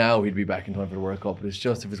 surgery now, he'd be back in time for the World Cup. But it's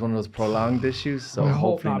just if it's one of those prolonged issues. So I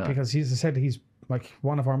hope hopefully not, because as I said, he's like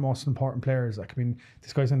one of our most important players. Like, I mean,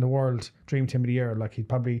 this guy's in the world dream team of the year. Like,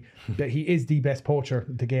 he is the best poacher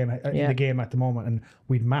in the game at the moment, and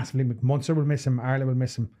we'd massively. Munster will miss him. Ireland will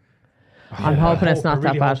miss him. I'm hoping it's not that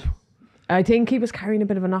really bad. hope. I think he was carrying a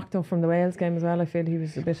bit of a knock though from the Wales game as well. I feel he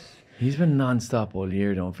was a bit. He's been non-stop all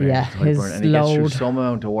year, don't Yeah, his and he gets through load. some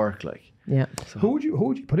amount of work. Like, Yeah. Who would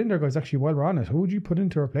you put in there, guys? Actually, while we're on it, who would you put in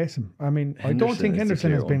to replace him? I mean, I don't think Henderson is the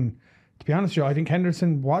Henderson has clear been. To be honest with you, I think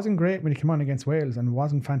Henderson wasn't great when he came on against Wales and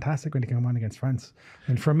wasn't fantastic when he came on against France.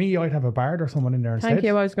 And for me, I'd have a Bard or someone in there instead. Thank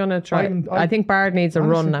you. I was going to try. I'm- I think Bard needs a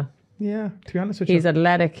run honestly, now. Yeah, to be honest with He's you.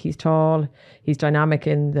 athletic. He's tall. He's dynamic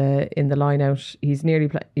in the line out. He's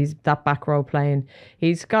he's that back row playing.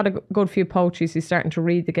 He's got a good few poaches. He's starting to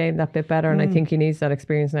read the game that bit better, and I think he needs that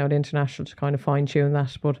experience now at international to kind of fine tune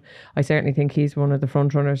that. But I certainly think he's one of the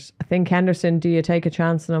front runners. I think Henderson. Do you take a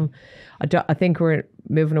chance on him? I think we're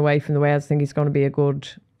moving away from the Wales. I think he's going to be a good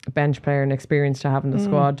bench player and experience to have in the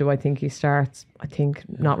squad. Do I think he starts? I think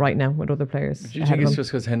not right now with other players. do you ahead think of it's him. just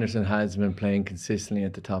because Henderson has been playing consistently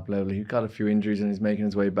at the top level? He got a few injuries and he's making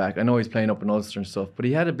his way back. I know he's playing up in Ulster and stuff, but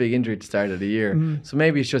he had a big injury at the start of the year. So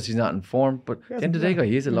maybe it's just he's not in form. But at the end of the day, guy,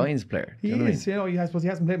 he is a Lions player. Do He you know what I is, he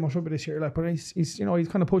hasn't played much rugby this year, like, but he's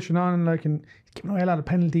kind of pushing on, and like, and he's giving away a lot of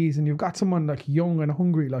penalties, and you've got someone like young and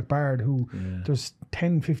hungry like Bard, who there's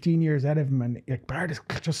 10, 15 years ahead of him, and like Bard is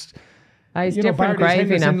just. He's You know, different Bard is gravy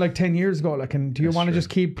Henderson now. like 10 years ago. Like, and do you want to just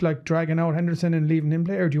keep like dragging out Henderson and leaving him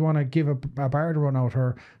play, or do you want to give a Bard a run out,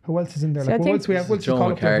 or who else is in there? See, I Like, who think else we have? What's Joe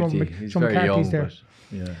call up there? McCarthy. He's Joe very McCarthy's young, there. but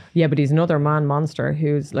yeah. Yeah, but he's another man monster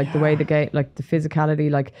who's like the way the game, like the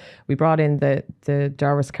physicality. Like we brought in the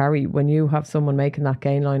Doris carry. When you have someone making that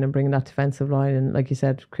gain line and bringing that defensive line, and like you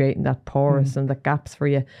said, creating that porous and the gaps for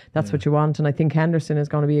you, that's what you want. And I think Henderson is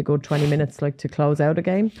going to be a good 20 minutes, like to close out a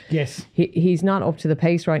game. Yes. He's not up to the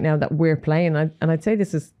pace right now that we're playing, and I'd say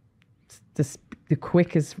this is the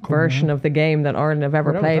quickest version of the game that Ireland have ever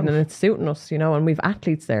Without played, doubt. and it's suiting us, you know. And we've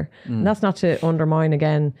athletes there, and that's not to undermine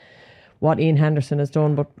again what Ian Henderson has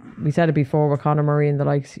done, but we said it before with Conor Murray and the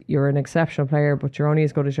likes. You're an exceptional player, but you're only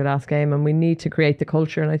as good as your last game, and we need to create the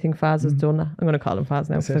culture. And I think Faz has done that. I'm going to call him Faz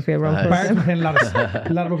now because I feel wrong. Bard's been playing a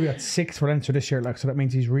lot of rugby at 6 for Leinster this year, like, so that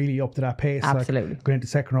means he's really up to that pace. Absolutely. Like, going into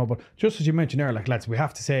second row. But just as you mentioned there, like, lads, we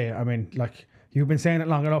have to say, I mean, like, you've been saying it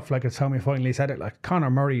long enough, like, it's how we finally said it, like,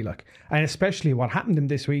 Conor Murray, like, and especially what happened to him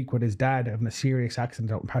this week with his dad having a serious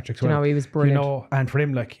accident out in Patrick's Well. know, he was brilliant. You know, and for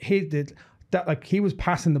him, like, he did that, like, he was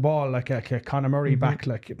passing the ball like Conor Murray back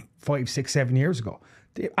like 5, 6, 7 years ago.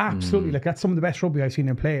 Absolutely, like, that's some of the best rugby I've seen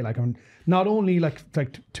him play. Like, I mean, not only like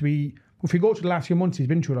to be, if you go to the last few months he's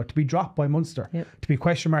been through, like, to be dropped by Munster, to be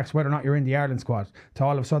question marks whether or not you're in the Ireland squad, to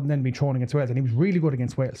all of a sudden then be thrown against Wales, and he was really good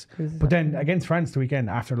against Wales. But then against France the weekend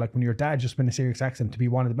after, like, when your dad just been a serious accident, to be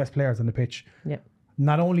one of the best players on the pitch. Yeah.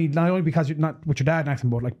 Not only because you're not with your dad in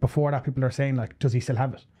accident, but like before that, people are saying, like, does he still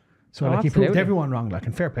have it? So like, he proved absolutely. everyone wrong, like,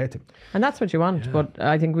 and fair play to him. And that's what you want. But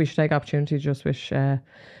I think we should take opportunity to just wish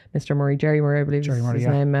Mr. Murray, Jerry Murray, I believe is his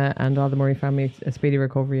name, and all the Murray family a speedy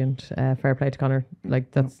recovery, and fair play to Conor. Like,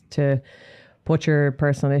 that's to put your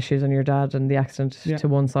personal issues and your dad and the accident to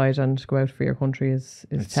one side and go out for your country is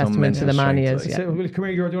testament to the man he is. Well, come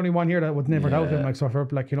here, you're the only one here that would never doubt him. Like, so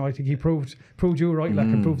like, you know, I think he proved you right, like,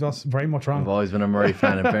 and proved us very much wrong. I've always been a Murray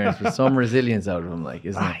fan, in fairness, with some resilience out of him, like,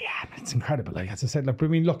 isn't it? Yeah, it's incredible. Like, as I said, like, I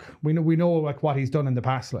mean, look, we know like what he's done in the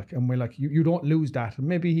past, like, and we're like, you don't lose that. And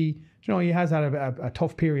maybe he has had a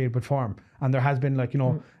tough period with form, and there has been, like, you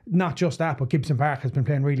know, not just that, but Gibson Park has been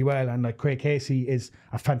playing really well, and like Craig Casey is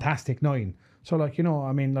a fantastic 9. So, like, you know,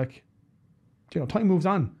 I mean, like, you know, time moves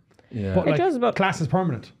on. Yeah, but, like, it does, but class is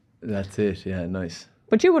permanent. That's it. Yeah, nice.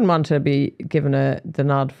 But you wouldn't want to be given the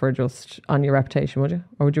nod for just on your reputation, would you?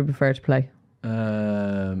 Or would you prefer to play?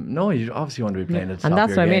 No, you obviously want to be playing at the top and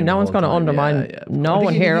that's of what your I mean. game No the one's whole going to time. undermine. Yeah. No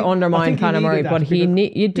one here undermine Conor Murray, but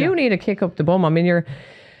you do need a kick up the bum. I mean, you're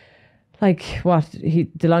like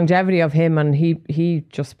the longevity of him, and he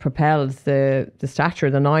just propels the stature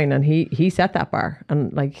of the 9, and he set that bar,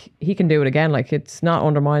 and like he can do it again. Like, it's not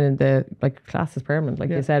undermining the class is permanent, like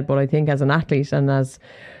you said. But I think as an athlete and as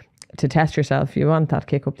to test yourself, you want that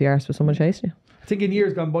kick up the arse with someone chasing you. I think in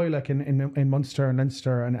years gone by, like in Munster and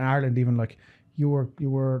Leinster and Ireland, even, like, you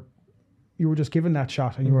were just given that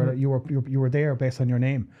shot, and you were there based on your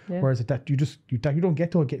name. Whereas that you don't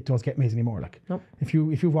get those get me's anymore. Like, nope. if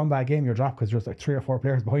you've won bad game, you're dropped because there's like 3 or 4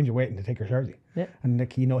 players behind you waiting to take your jersey. Yeah. And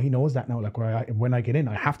like, he knows that now. Like, when I get in,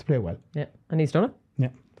 I have to play well. Yeah, and he's done it. Yeah.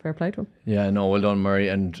 Fair play to him. Yeah, no, well done, Murray.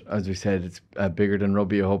 And as we said, it's bigger than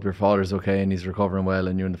rugby. I hope your father's okay and he's recovering well,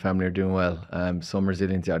 and you and the family are doing well. Some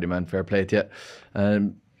resilience, yeah, man. Fair play to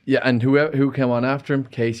you. Yeah, and who came on after him?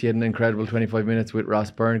 Casey had an incredible 25 minutes with Ross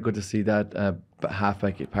Byrne. Good to see that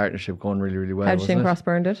halfback partnership going really, really well. How do you think Ross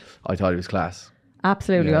Byrne did? I thought he was class.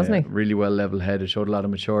 Absolutely, wasn't he? Really well level-headed, showed a lot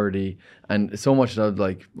of maturity, and so much that I was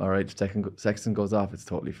like, all right, Sexton goes off, it's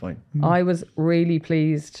totally fine. I was really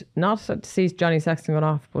pleased, not to see Johnny Sexton going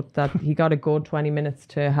off, but that he got a good 20 minutes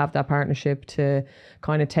to have that partnership, to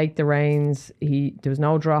kind of take the reins. There was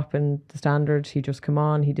no drop in the standard. He just come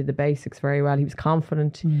on, he did the basics very well. He was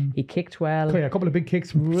confident, he kicked well. A couple of big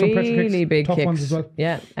kicks, some really pressure kicks, big tough kicks. ones as well.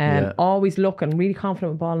 Yeah, always looking really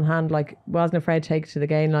confident with ball in hand, like wasn't afraid to take it to the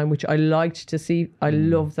gain line, which I liked to see. I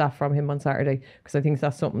loved that from him on Saturday, because I think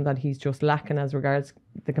that's something that he's just lacking as regards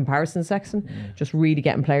the comparison section, just really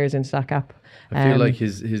getting players into that gap. I feel like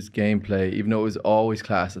his gameplay, even though it was always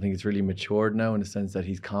class, I think it's really matured now, in the sense that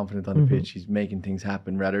he's confident on the pitch, he's making things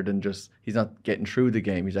happen rather than just, he's not getting through the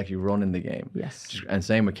game, he's actually running the game. Yes. And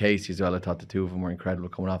same with Casey as well. I thought the two of them were incredible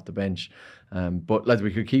coming off the bench. But lads,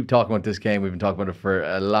 we could keep talking about this game. We've been talking about it for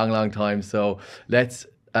a long time, so let's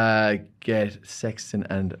get Sexton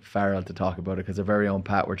and Farrell to talk about it, because their very own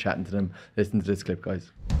Pat, we're chatting to them. Listen to this clip,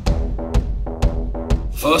 guys.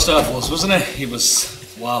 First half wasn't it? He was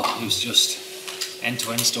just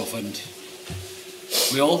end-to-end stuff, and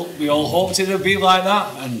we all hoped it would be like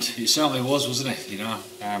that, and it certainly wasn't it? You know,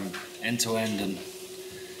 end-to-end, and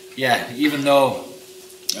yeah, even though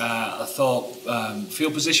I thought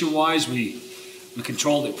field position-wise we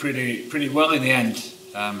controlled it pretty well in the end.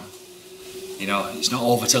 You know, it's not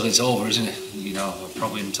over till it's over, isn't it? You know,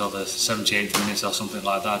 probably until the 78th minute or something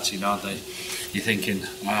like that. You know, you're thinking,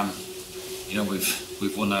 you know,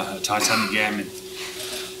 we've won a Titanic game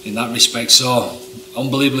in that respect. So,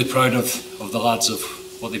 unbelievably proud of the lads, of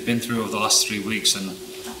what they've been through over the last 3 weeks, and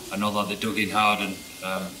I know that they dug in hard, and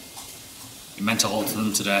it meant a lot to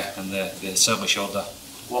them today, and they certainly showed that.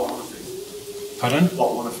 What won a free? Pardon?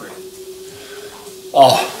 What won a free?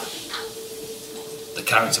 Oh, the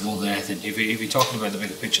character more than anything. If you're talking about the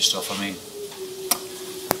bigger picture stuff, I mean,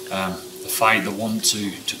 the fight, the want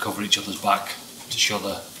to cover each other's back, to show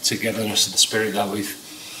the togetherness and the spirit that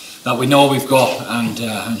we know we've got,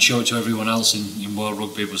 and show it to everyone else in world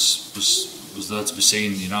rugby was there to be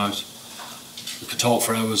seen. You know, we could talk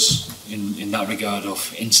for hours in that regard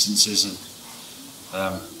of instances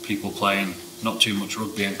and people playing not too much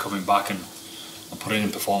rugby and coming back and putting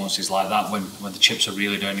in performances like that when the chips are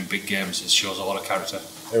really down in big games. It shows a lot of character.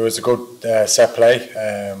 It was a good set play.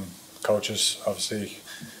 Coaches obviously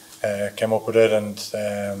came up with it, and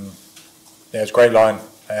yeah, it's a great line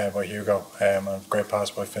by Hugo, and a great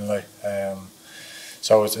pass by Finlay.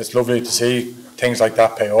 So it's lovely to see things like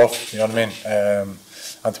that pay off. You know what I mean?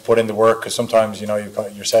 And to put in the work, because sometimes, you know, you've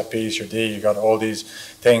got your set piece, your D, you've got all these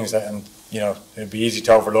things that, and you know, it'd be easy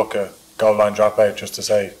to overlook a goal line dropout just to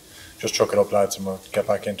say, just chuck it up, lads, and we'll get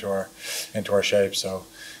back into our shape. So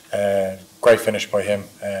great finish by him,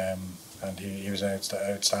 and he was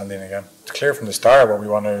outstanding again. It's clear from the start what we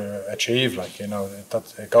want to achieve. Like, you know,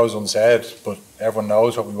 it goes unsaid, but everyone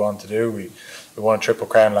knows what we want to do. We won a Triple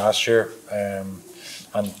Crown last year, and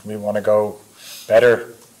we want to go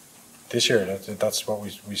better this year. That's what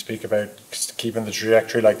we speak about, keeping the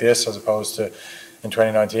trajectory like this as opposed to in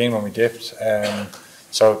 2019 when we dipped.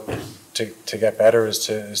 So to get better is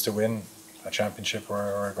to win a championship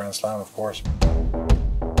or a Grand Slam, of course.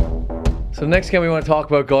 So the next game we want to talk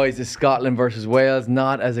about, guys, is Scotland versus Wales.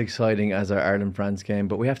 Not as exciting as our Ireland-France game,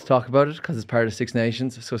 but we have to talk about it because it's part of the Six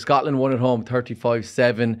Nations. So Scotland won at home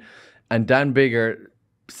 35-7, and Dan Biggar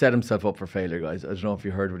set himself up for failure, guys. I don't know if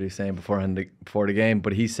you heard what he was saying before the game,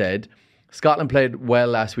 but he said Scotland played well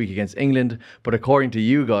last week against England, but according to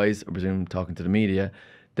you guys, I presume talking to the media,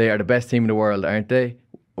 they are the best team in the world, aren't they?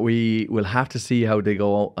 We will have to see how they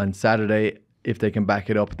go on Saturday. If they can back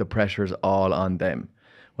it up, the pressure's all on them.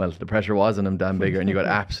 Well, the pressure was on him, Dan Biggar, and you got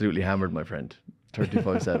absolutely hammered, my friend.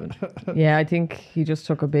 35-7. Yeah, I think he just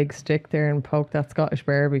took a big stick there and poked that Scottish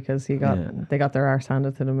bear because they got their arse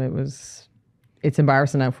handed to them. It's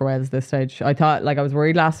embarrassing now for Wales at this stage. I thought, I was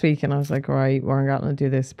worried last week and I was like, right, Warren Gatland will do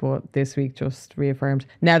this, but this week just reaffirmed.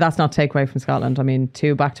 Now, that's not take away from Scotland. I mean,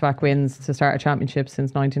 2 back-to-back wins to start a championship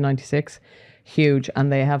since 1996. Huge.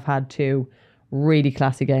 And they have had 2 really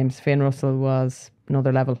classy games. Finn Russell was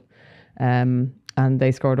another level. And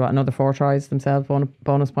they scored another 4 tries themselves,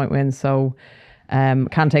 bonus point wins. So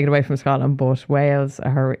can't take it away from Scotland, but Wales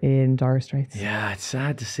are in dire straits. Yeah, it's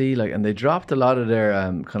sad to see. And they dropped a lot of their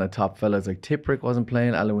kind of top fellas. Like Tipuric wasn't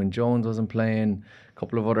playing, Alwyn Jones wasn't playing, a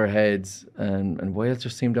couple of other heads, and Wales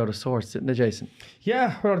just seemed out of sorts, didn't they, Jason?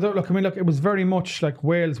 Yeah, well, look, it was very much like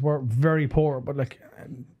Wales were very poor, but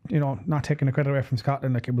not taking the credit away from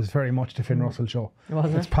Scotland, it was very much the Finn Russell show.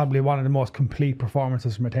 It's probably one of the most complete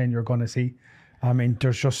performances from a 10 you're going to see. I mean,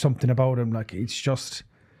 there's just something about him. It's just.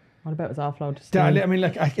 What about his offload?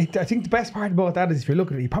 I think the best part about that is if you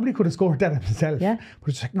look at it, he probably could have scored that himself. Yeah. But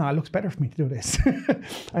it's no, it looks better for me to do this,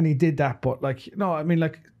 and he did that. But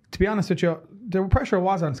to be honest with you, the pressure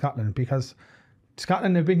was on Scotland because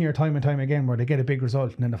Scotland have been here time and time again where they get a big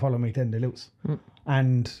result and then the following week then they lose,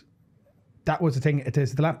 and that was the thing. It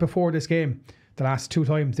is before this game, the last 2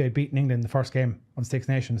 times they'd beaten England in the first game on Six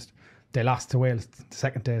Nations. They lost to Wales the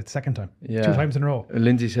second time. Yeah. 2 times in a row.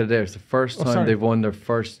 Lindsay said there, it's the first time they've won their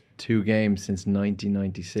first 2 games since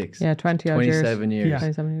 1996. Yeah, 27 years.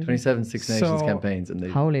 Yeah. 27 Six Nations campaigns.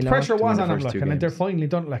 And holy pressure was on them, and games. they're finally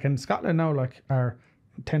done. And Scotland now are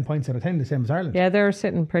 10 points out of 10, the same as Ireland. Yeah, they're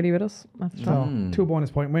sitting pretty with us. So 2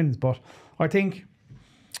 bonus point wins. But I think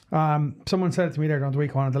someone said it to me there on the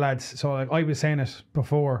week, one of the lads. So I was saying it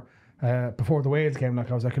before the Wales game, I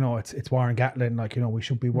was like, it's Warren Gatland, we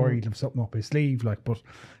should be worried of something up his sleeve, but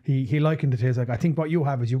he likened it to his, I think what you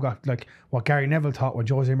have is you got what Gary Neville thought when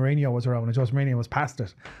Jose Mourinho was around and Jose Mourinho was past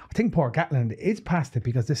it. I think poor Gatland is past it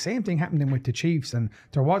because the same thing happened to him with the Chiefs, and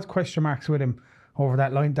there was question marks with him over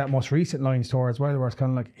that most recent Lions tour as well, where it's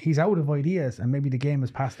kind of he's out of ideas and maybe the game has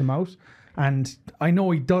passed him out. And I know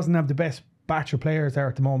he doesn't have the best batch of players there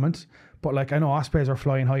at the moment, but I know Ospreys are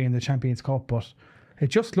flying high in the Champions Cup, but it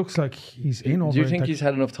just looks like he's in over. Do you think he's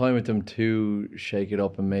had enough time with them to shake it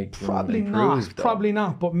up and make probably them improve? Not. Probably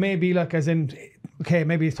not. But maybe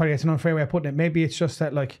maybe it's an unfair way of putting it. Maybe it's just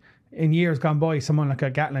that in years gone by, someone like a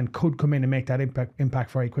Gatland could come in and make that impact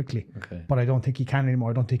very quickly. Okay. But I don't think he can anymore.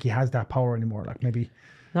 I don't think he has that power anymore. Maybe.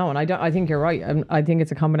 No, and I think you're right. I think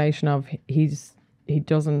it's a combination of he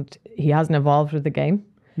hasn't evolved with the game.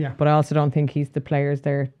 Yeah. But I also don't think he's the players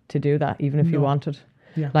there to do that, even if he wanted.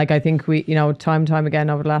 Yeah. I think we, time and time again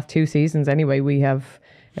over the last 2 seasons anyway, we have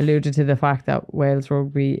alluded to the fact that Wales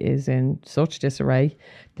rugby is in such disarray.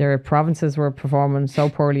 Their provinces were performing so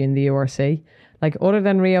poorly in the URC. Other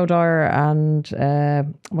than Rio Dyer and,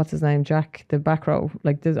 what's his name, Jack, the back row,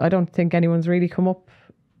 I don't think anyone's really come up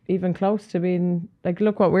even close to being,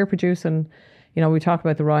 look what we're producing. We talk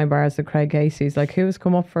about the Ryan Barrs, the Craig Casey's, who's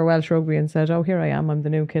come up for Welsh rugby and said, oh, here I am, I'm the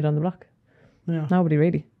new kid on the block. Yeah. Nobody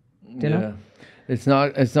really. Do you know? It's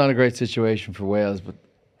not a great situation for Wales, but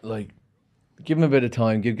give him a bit of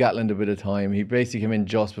time, give Gatland a bit of time. He basically came in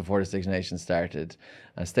just before the Six Nations started.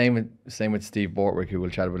 And same with Steve Bortwick, who will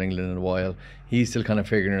chat about England in a while. He's still kind of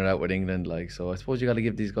figuring it out with England, so I suppose you got to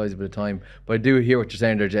give these guys a bit of time. But I do hear what you're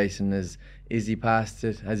saying there, Jason. Is he past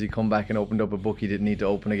it? Has he come back and opened up a book he didn't need to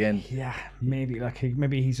open again? Yeah, maybe.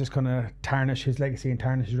 Maybe he's just going to tarnish his legacy and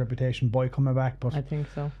tarnish his reputation by coming back. But I think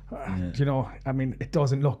so. It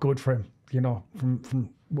doesn't look good for him. From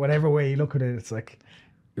whatever way you look at it, it's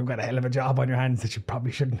you've got a hell of a job on your hands that you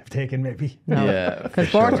probably shouldn't have taken, maybe. No. Yeah, because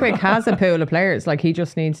Bortwick has a pool of players. He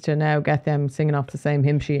just needs to now get them singing off the same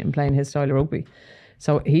hymn sheet and playing his style of rugby.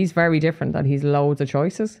 So he's very different, and he's loads of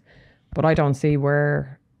choices. But I don't see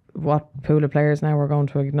what pool of players now are going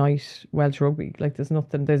to ignite Welsh rugby. There's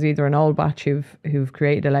nothing. There's either an old batch who've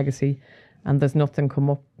created a legacy, and there's nothing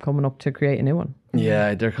coming up to create a new one.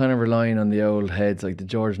 Yeah, they're kind of relying on the old heads like the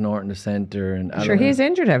George Norton, the centre, and Sure, he's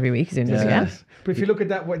injured every week. He's injured again. But if you look at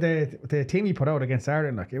that, what the team he put out against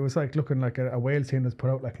Ireland, like it was like looking like a Wales team that's put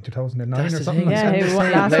out like in 2009 or something. Yeah, he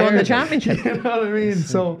won the championship. You know what I mean?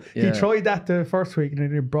 So he tried that the first week and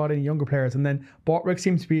then he brought in younger players, and then Bortwick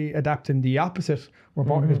seems to be adapting the opposite, where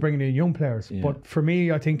Bortwick is bringing in young players. Yeah. But for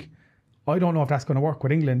me, I don't know if that's going to work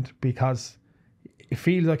with England, because it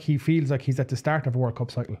feels like he's at the start of a World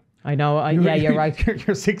Cup cycle. I know. You're right.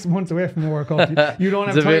 You're 6 months away from the World Cup. You don't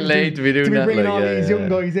have it's time a bit late to be bringing all these young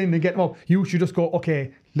guys in and get them up. You should just go,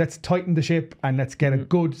 okay, let's tighten the ship and let's get a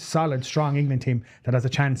good, solid, strong England team that has a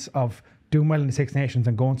chance of doing well in the Six Nations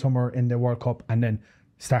and going somewhere in the World Cup, and then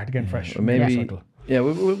start again fresh. Well, maybe. Yeah,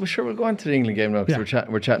 we're sure we'll go on to the England game now, because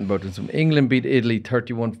we're chatting about it. So England beat Italy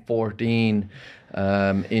 31-14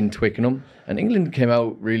 in Twickenham, and England came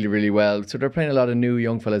out really, really well. So they're playing a lot of new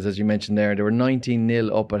young fellas, as you mentioned there. They were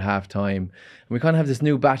 19-0 up at half time, and we kind of have this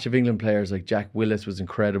new batch of England players. Like Jack Willis was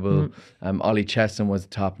incredible. Ollie Chesson was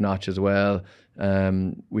top notch as well.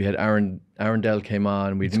 We had Arundel came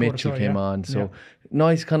on. We had Mitchell came on. So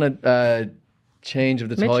nice kind of change of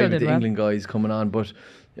the tide with the England guys coming on. But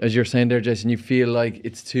as you're saying there, Jason, you feel like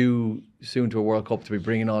it's too soon to a World Cup to be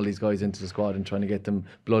bringing all these guys into the squad and trying to get them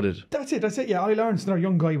blooded. That's it. Yeah, Ollie Lawrence, another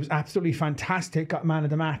young guy, was absolutely fantastic. Got man of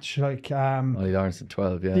the match. Like Ollie Lawrence at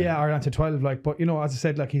 12, yeah. Yeah, Ollie Lawrence at 12. Like, but you know, as I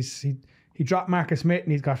said, like he dropped Marcus Smith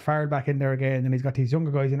and he's got Farrell back in there again, and he's got these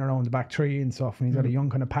younger guys in around the back three and stuff, and he's got a young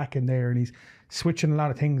kind of pack in there, and he's switching a lot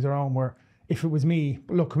of things around. Where if it was me,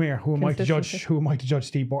 look, come here, who am I to judge? Who am I to judge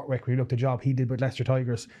Steve Bortwick? When you look at the job he did with Leicester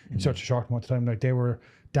Tigers in such a short amount of time, like they were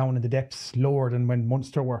down in the depths, lower than when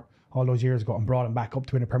Munster were all those years ago, and brought him back up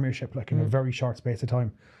to win a Premiership, like in a very short space of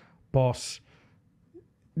time. But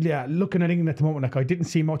yeah, looking at England at the moment, like I didn't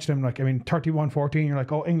see much of them. Like, I mean, 31-14, you're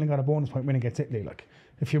like, oh, England got a bonus point win against Italy. Like,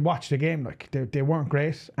 if you watch the game, like they weren't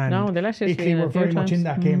great, and Italy were very much in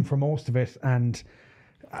that game for most of it. And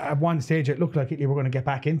at one stage, it looked like Italy were going to get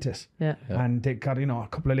back into it. Yeah. And they got, a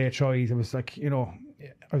couple of late tries. It was like,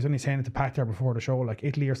 I was only saying it to Pat there before the show, like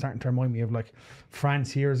Italy are starting to remind me of like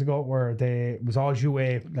France years ago, where it was all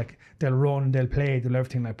jouet, like they'll run, they'll play, they'll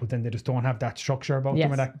everything, like, but then they just don't have that structure about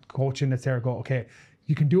them, and that coaching that's there. Go, okay,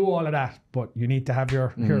 you can do all of that, but you need to have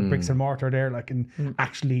your bricks and mortar there, like, and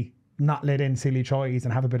actually not let in silly tries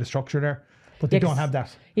and have a bit of structure there. But they don't have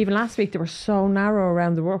that. Even last week, they were so narrow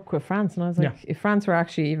around the work with France. And I was like, if France were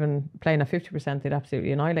actually even playing at 50%, they'd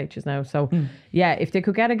absolutely annihilate you now. So, if they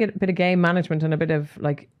could get a bit of game management and a bit of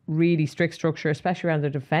like really strict structure, especially around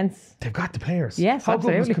their defence. They've got the players. Yes, how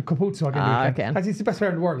absolutely. Good was Capuzzo again? He's the best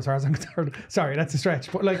player in the world, as far as I'm concerned. Sorry, that's a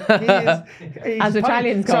stretch. But like, he is. As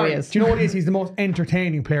Italians go, he is. Do you know what he is? He's the most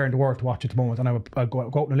entertaining player in the world to watch at the moment. And I'll go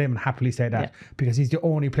out on a limb and happily say that. Because he's the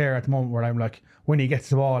only player at the moment where I'm like, when he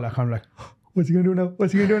gets the ball, like, I'm like, what's he going to do now?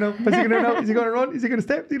 What's he going to do now? What's he going to do now? Is he going to run? Is he going to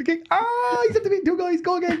step? Is he going to kick? He's up to me. Two guys.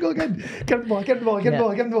 Go again. Get him the ball. Get him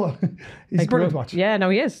the ball. He's like brilliant to watch. Yeah, no,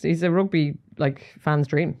 he is. He's a rugby fan's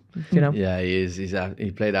dream, Yeah, he is.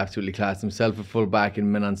 He played absolutely class. Himself a full back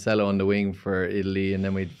and Menoncello on the wing for Italy, and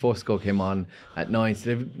then we had Fusco came on at 9. So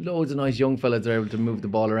they have loads of nice young fellas that are able to move the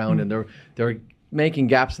ball around, and they're making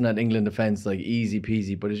gaps in that England defence like easy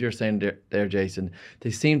peasy. But as you're saying there, Jason,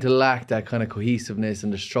 they seem to lack that kind of cohesiveness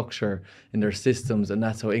and the structure in their systems, and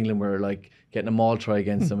that's how England were like getting a maul try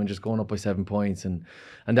against them and just going up by 7 points, and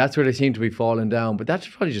that's where they seem to be falling down. But that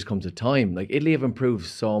probably just comes with time. Like, Italy have improved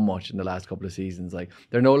so much in the last couple of seasons. Like,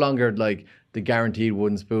 they're no longer like the guaranteed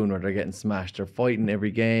wooden spoon where they're getting smashed. They're fighting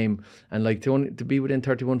every game, and like to be within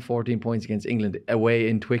 31-14 points against England away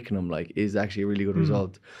in Twickenham like is actually a really good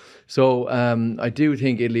result. So I do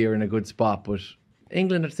think Italy are in a good spot, but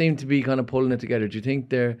England seem to be kind of pulling it together. Do you think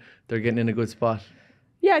they're getting in a good spot?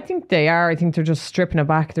 Yeah, I think they are. I think they're just stripping it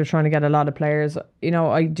back. They're trying to get a lot of players.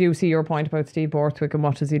 I do see your point about Steve Borthwick and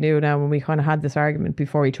what does he do now, when we kind of had this argument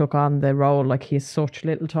before he took on the role, like he has such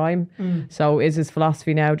little time. So is his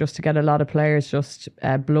philosophy now just to get a lot of players just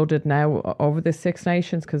blooded now over the Six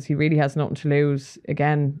Nations, because he really has nothing to lose.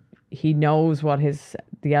 Again, he knows what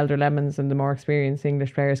the elder lemons and the more experienced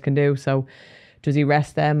English players can do. So does he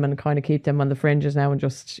rest them and kind of keep them on the fringes now and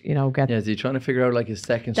just, get... Yeah, is he trying to figure out like his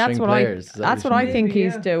second string players? That's what I think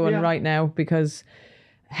he's doing right now, because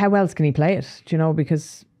how else can he play it? Do you know,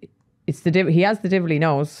 because it's he has the divil he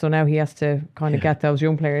knows, so now he has to kind of get those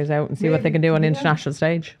young players out and see what they can do on the international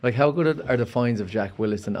stage. Like, how good are the finds of Jack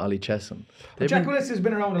Willis and Ollie Chesson? Jack Willis has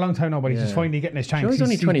been around a long time now, but he's just finally getting his chance. Sure, he's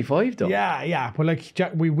only 25 though. Yeah, but like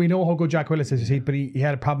we know how good Jack Willis is, but he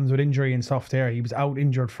had problems with injury and stuff there. He was out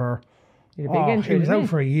injured for... He was out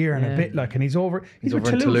for a year and a bit, like, and he's over. He's with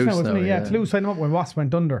Toulouse now, isn't he? Yeah, Toulouse signed him up when Wasp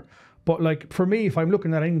went under. But like, for me, if I'm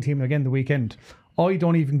looking at any team again the weekend, I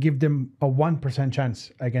don't even give them a 1%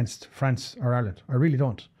 chance against France or Ireland. I really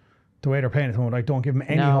don't. The way they're playing at the moment, I don't give them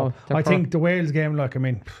any hope. I think the Wales game, like, I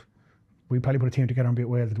mean, we probably put a team together and beat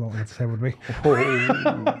Wales at the moment, let's say, would we?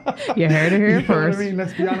 You heard it here you first. Know what I mean?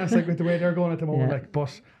 Let's be honest, like, with the way they're going at the moment, like,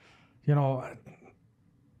 but, you know,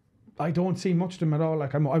 I don't see much of them at all.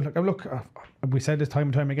 Like, we said this time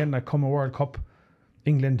and time again, like, come a World Cup,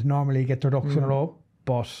 England normally get their ducks in a row,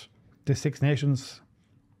 but the Six Nations,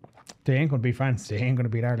 they ain't going to beat France, they ain't going to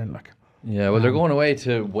beat Ireland, like. Yeah, well, they're going away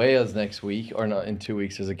to Wales next week, or not in 2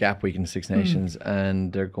 weeks. There's a gap week in the Six Nations,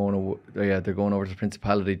 and they're going over to the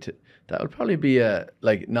Principality. That'll probably be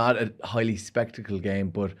not a highly spectacle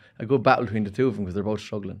game, but a good battle between the two of them because they're both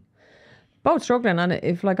struggling. And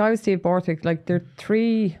if like I was Steve Borthwick, like they're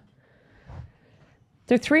three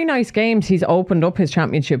nice games he's opened up his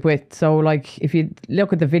championship with. So, like, if you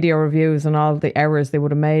look at the video reviews and all the errors they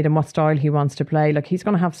would have made and what style he wants to play, like, he's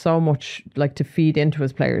going to have so much, like, to feed into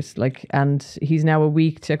his players. Like, and he's now a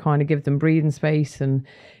week to kind of give them breathing space and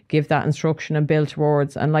give that instruction and build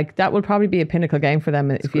towards. And, like, that will probably be a pinnacle game for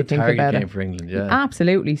them if you think about it. It's a target game for England, yeah.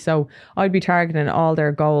 Absolutely. So I'd be targeting all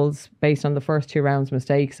their goals based on the first 2 rounds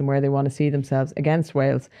mistakes and where they want to see themselves against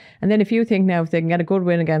Wales. And then if you think now, if they can get a good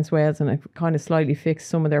win against Wales and it kind of slightly fix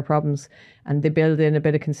some of their problems and they build in a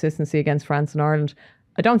bit of consistency against France and Ireland,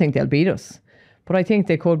 I don't think they'll beat us. But I think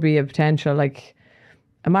they could be a potential, like,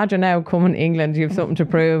 imagine now coming England, you have something to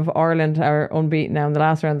prove. Ireland are unbeaten now in the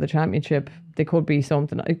last round of the championship. They could be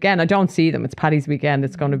something. Again, I don't see them. It's Paddy's weekend.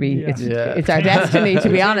 It's going to be. It's our destiny, to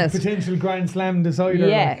be honest. Potential Grand Slam decider.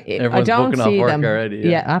 Yeah, like. Everyone's I don't booking see off work them already.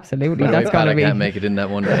 Yeah, absolutely. That's going to be. Can't make it in that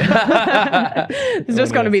one day. There's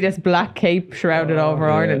just going to be this black cape shrouded over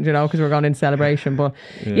Ireland, you know, because we're going in celebration. But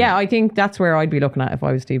yeah, I think that's where I'd be looking at if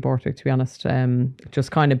I was Steve Borthwick, to be honest.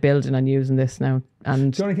 Just kind of building and using this now.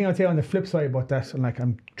 And the only thing I'd say on the flip side about that, and like,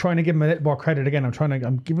 I'm trying to give them a little more credit again. I'm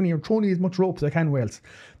throwing you as much rope as I can, Wales.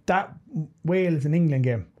 That Wales and England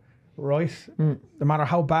game, right? No matter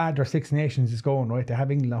how bad their Six Nations is going, right? They have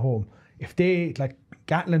England at home. If they, like,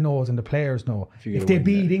 Gatlin knows and the players know, if they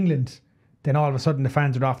beat England, then all of a sudden the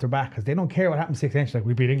fans are off their back because they don't care what happens Six Nations. Like,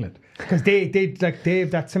 we beat England because they have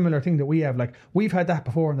that similar thing that we have. Like, we've had that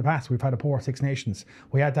before in the past. We've had a poor Six Nations.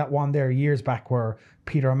 We had that one there years back where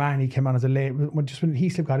Peter O'Mahony came on as a late just when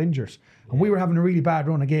Heaslip got injured, and we were having a really bad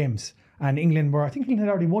run of games. And England had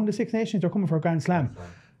already won the Six Nations. They're coming for a Grand Slam.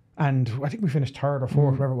 And I think we finished 3rd or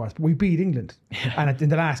 4th, whatever it was. But we beat England, and in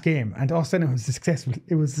the last game. And all of a sudden, it was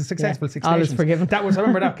a successful Six Nations. Forgiven. I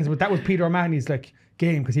remember that because that was Peter O'Mahony's like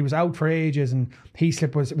game because he was out for ages, and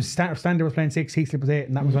Stander was playing 6, Heaslip was 8,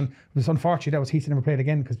 and that was it was unfortunate that Heaslip never played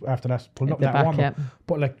again because after that pulled up that warm up.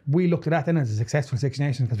 But like, we looked at that then as a successful Six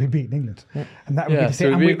Nations because we beat England, and that would be the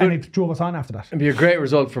same. And it drove us on after that. It'd be a great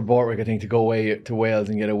result for Borthwick, I think, to go away to Wales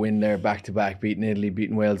and get a win there back to back, beating Italy,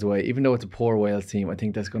 beating Wales away. Even though it's a poor Wales team, I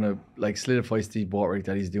think that's going to, like, solidify Steve Borthwick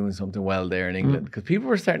that he's doing something well there in England. Because people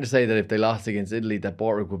were starting to say that if they lost against Italy, that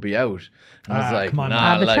Borthwick would be out. And I was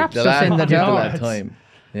like, the chap's just in the that time.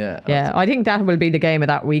 Yeah, I think that will be the game of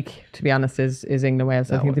that week, to be honest, is England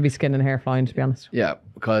Wales. I think they'll be skin and hair flying, to be honest. Yeah,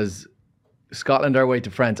 because Scotland are away to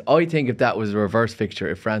France. I think if that was a reverse fixture,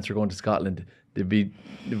 if France were going to Scotland, it'd be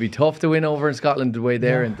tough to win over in Scotland the way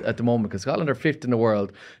they're at the moment, because Scotland are 5th in the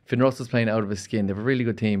world. Finn Russell's playing out of his skin. They have a really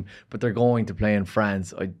good team, but they're going to play in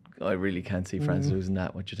France. I really can't see France losing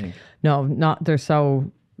that. What do you think? No,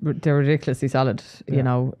 they're ridiculously solid, you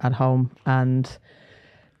know, at home. And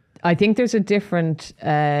I think there's a different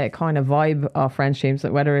kind of vibe of French teams,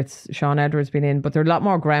 like whether it's Sean Edwards been in, but they're a lot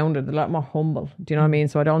more grounded, a lot more humble. Do you know what I mean?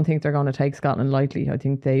 So I don't think they're going to take Scotland lightly. I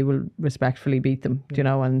think they will respectfully beat them, do you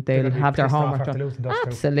know, and they'll have their homework done.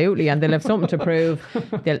 Absolutely, and they'll have something to prove,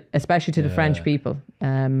 especially to the French people.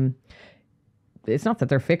 It's not that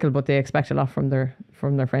they're fickle, but they expect a lot from their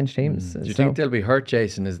French teams. Do you think they'll be hurt,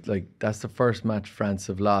 Jason? Is like that's the first match France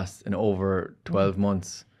have lost in over 12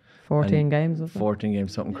 months. 14 games, wasn't it? 14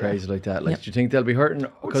 games, something crazy like that. Like, do you think they'll be hurting? I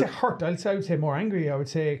would say hurt. I would say more angry. I would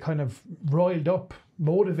say kind of roiled up,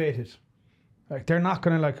 motivated. Like, they're not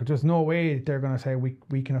going to, like, there's no way they're going to say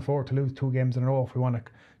we can afford to lose 2 games in a row if we want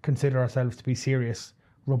to consider ourselves to be serious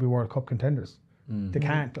Rugby World Cup contenders. They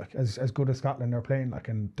can't, like, as good as Scotland are playing, like,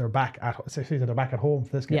 and they're back at home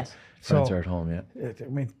for this game. Yes. So, France are at home, yeah. I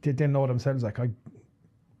mean, they know themselves. Like,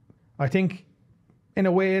 I think in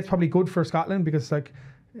a way it's probably good for Scotland because, like,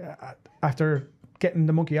 after getting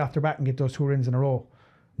the monkey off their back and get those 2 wins in a row,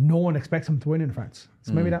 no one expects them to win in France.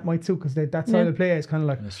 So maybe that might suit because that style of play is kind of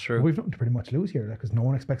like, that's true. We've nothing to pretty much lose here because no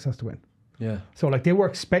one expects us to win. Yeah. So, like, they were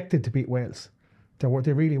expected to beat Wales. They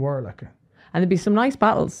really were, like. And there'd be some nice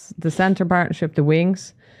battles. The centre partnership, the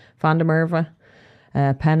wings, Van der Merwe,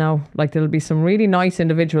 Penno. Like there'll be some really nice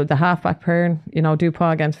individual. The halfback pair, you know,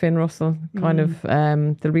 Dupont against Finn Russell. Kind of.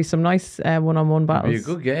 There'll be some nice one-on-one battles. It'll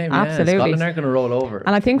be a good game. Absolutely. Yeah. Scotland aren't going to roll over.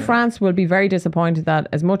 And I think France will be very disappointed that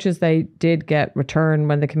as much as they did get return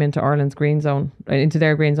when they came into Ireland's green zone, into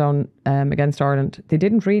their green zone against Ireland, they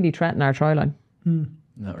didn't really threaten our try line.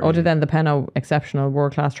 Not really. Other than the Penno exceptional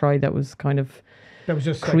world-class try that was kind of That was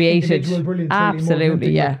just created. Like brilliance, Absolutely,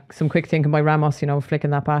 really, yeah. Some quick thinking by Ramos, you know,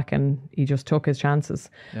 flicking that back, and he just took his chances.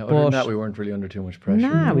 Yeah, other than that, we weren't really under too much pressure.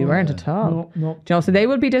 Nah, we weren't at all. No. Do you know, so they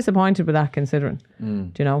will be disappointed with that, considering.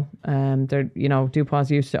 Do you know, they're, you know,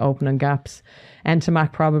 Dupont's used to opening gaps. And to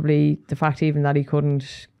Mack, probably the fact even that he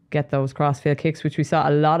couldn't get those crossfield kicks, which we saw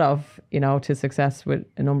a lot of, you know, to success with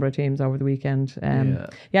a number of teams over the weekend.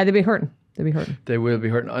 Yeah, they'll be hurting. They'll be hurting. They will be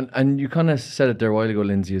hurting. And you kind of said it there a while ago,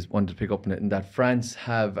 Lindsay, is wanted to pick up on it, and that France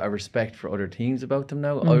have a respect for other teams about them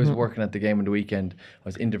now. I was working at the game on the weekend. I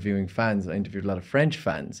was interviewing fans. I interviewed a lot of French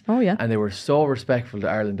fans. Oh, yeah. And they were so respectful to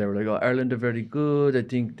Ireland. They were like, oh, Ireland are very good. I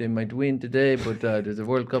think they might win today, but there's a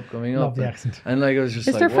World Cup coming up. Love the accent. And like, I was just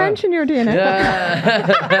Is like, there French in your DNA?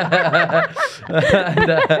 Yeah.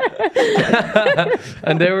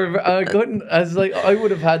 And they were, I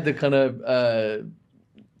would have had the kind of,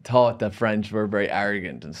 thought that French were very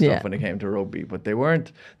arrogant and stuff when it came to rugby, but they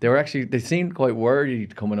weren't. They seemed quite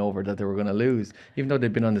worried coming over that they were going to lose, even though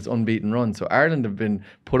they've been on this unbeaten run. So Ireland have been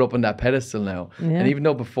put up on that pedestal now. And even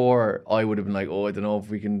though before I would have been like, oh, I don't know if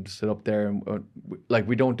we can sit up there and like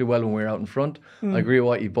we don't do well when we're out in front. I agree with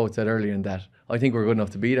what you both said earlier in that. I think we're good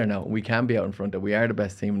enough to be there now. We can be out in front. That we are the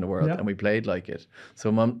best team in the world, and we played like it. So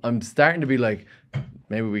I'm starting to be like,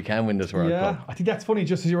 maybe we can win this World Cup. I think that's funny,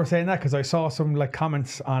 just as you were saying that, because I saw some like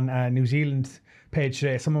comments on New Zealand's page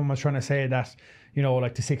today. Someone was trying to say that, you know,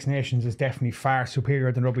 like the Six Nations is definitely far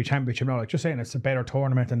superior than Rugby Championship. No, like just saying it's a better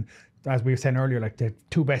tournament, and as we were saying earlier, like the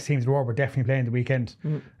two best teams in the world were definitely playing the weekend.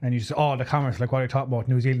 And you just all the comments like what are you talking about?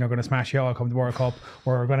 New Zealand are going to smash you all come to the World Cup.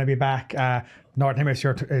 We're going to be back. Northern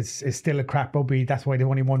Hemisphere is still a crap rugby. That's why they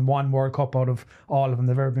only won one World Cup out of all of them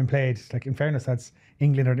that have ever been played. Like in fairness, that's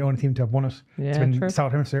England are the only team to have won it. It's been true.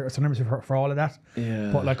 South Hemisphere for all of that.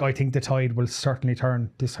 But like I think the tide will certainly turn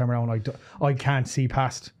this time around. I can't see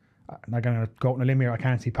past. I'm not going to go out on a limb here. I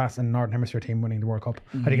can't see past a Northern Hemisphere team winning the World Cup.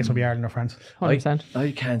 I think it's going to be Ireland or France. 100%.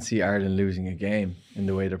 I can't see Ireland losing a game in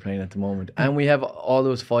the way they're playing at the moment. And we have all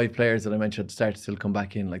those 5 players that I mentioned at the start still come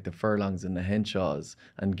back in, like the Furlongs and the Henshaws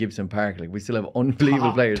and Gibson Park. Like we still have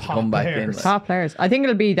unbelievable players to come back in. Like. Top players. I think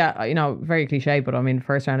it'll be that, you know, very cliche, but I mean,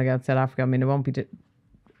 first round against South Africa, I mean, it won't be...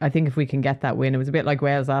 I think if we can get that win, it was a bit like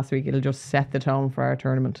Wales last week, it'll just set the tone for our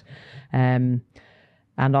tournament. And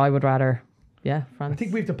I would rather... Yeah, France. I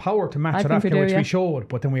think we have the power to match South Africa, which we showed,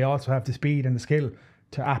 but then we also have the speed and the skill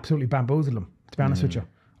to absolutely bamboozle them, to be honest with you.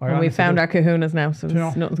 And we found our kahunas now, so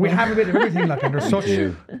we have a bit of everything. Like, and there's such,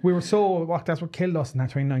 we were so, that's what killed us in that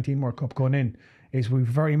 2019 World Cup going in, is we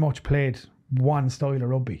very much played one style of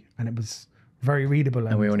rugby, and it was very readable.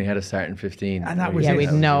 And we only had a starting 15. And that was we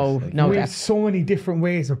had no we have so many different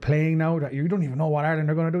ways of playing now that you don't even know what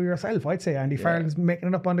Ireland are going to do yourself. I'd say Andy Farrell's making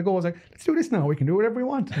it up on the go. It's like, let's do this now. We can do whatever we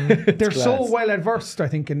want. They're so well adversed, I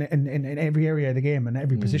think, in every area of the game and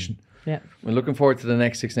every position. Yeah. We're looking forward to the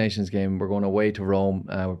next Six Nations game. We're going away to Rome.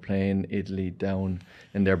 We're playing Italy down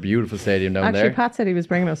in their beautiful stadium down there. Actually, Pat said he was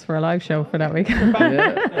bringing us for a live show for that week.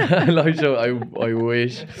 Live show, I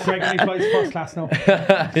wish. Greg, he flies first class now.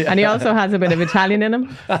 And he also has a bit of Italian in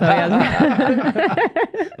him. So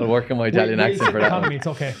I'll work on my Italian accent for that one. It's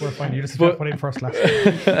okay, we're fine. You just put in first class.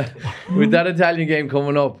 With that Italian game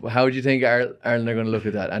coming up, how do you think Ireland are going to look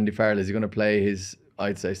at that? Andy Farrell, is he going to play his,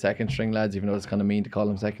 I'd say, second string lads, even though it's kind of mean to call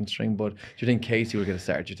him second string, but do you think Casey will get a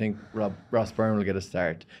start? Do you think Ross Byrne will get a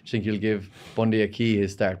start? Do you think he'll give Bundy Aki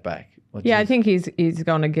his start back? I think he's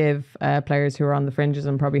going to give players who are on the fringes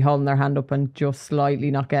and probably holding their hand up and just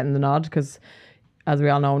slightly not getting the nod, because as we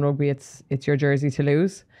all know in rugby, it's your jersey to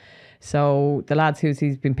lose. So the lads who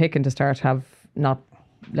he's been picking to start have not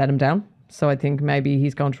let him down. So I think maybe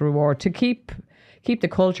he's going to reward to keep the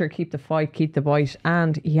culture, keep the fight, keep the bite,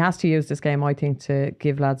 and he has to use this game, I think, to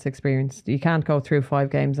give lads experience. You can't go through 5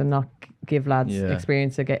 games and not give lads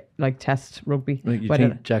experience to get like test rugby. You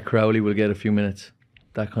think Jack Crowley will get a few minutes?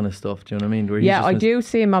 That kind of stuff, do you know what I mean? I do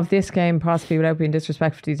see him of this game, possibly without being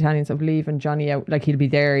disrespectful to the Italians, of leaving Johnny out. Like he'll be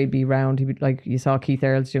there, he'd be round. He'd be like, you saw Keith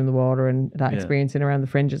Earls doing the water and that experience in around the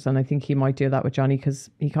fringes, and I think he might do that with Johnny because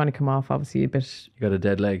he kind of come off obviously a bit. You got a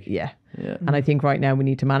dead leg. Yeah. And I think right now we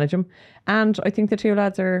need to manage him, and I think the two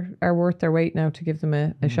lads are worth their weight now to give them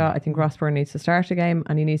a shot. I think Ross Byrne needs to start a game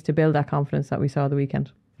and he needs to build that confidence that we saw the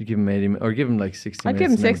weekend. You give him 80 or give him like 60 I'd minutes.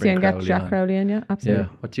 give him 60 then and bring get Jack on. Crowley in, yeah, absolutely. Yeah.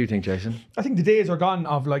 What do you think, Jason? I think the days are gone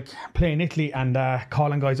of like playing Italy and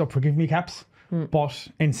calling guys up for give me caps. But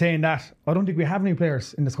in saying that, I don't think we have any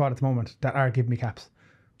players in the squad at the moment that are give me caps.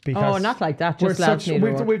 Oh, not like that. Just lads need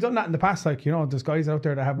to work. we've done that in the past. Like, you know, there's guys out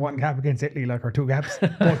there that have one cap against Italy, like, or two caps,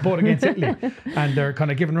 both against Italy, and they're kind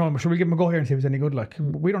of giving their own. But should we give them a go here and see if he's any good? Like,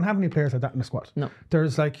 we don't have any players like that in the squad. No.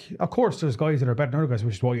 There's like, of course, there's guys that are better than other guys,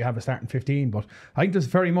 which is why you have a starting 15. But I think there's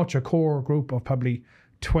very much a core group of probably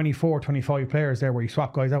 24, 25 players there where you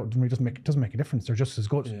swap guys out. It doesn't make a difference. They're just as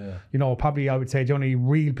good. Yeah. You know, probably I would say the only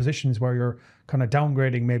real positions where you're kind of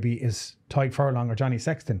downgrading maybe is Ty Furlong or Johnny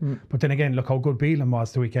Sexton. But then again, look how good Beelan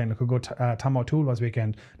was the weekend. Look how good Tom O'Toole was the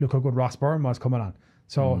weekend. Look how good Ross Byrne was coming on.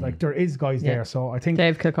 So like there is guys there. So I think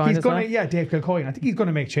Dave Kilcoyne he's as gonna well. Dave Kilcoyne. I think he's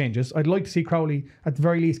gonna make changes. I'd like to see Crowley at the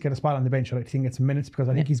very least get a spot on the bench. I'd like to think it's minutes because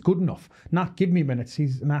I think he's good enough. Not give me minutes.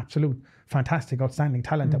 He's an absolute fantastic, outstanding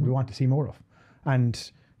talent that we want to see more of.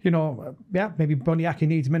 And you know, maybe Boniaki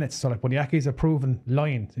needs minutes. So like Boniaki's a proven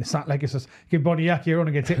lion. It's not like it's just give Boniaki a run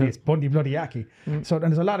against Italy. It's Bundy bloody Aki. So and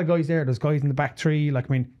there's a lot of guys there. There's guys in the back three. Like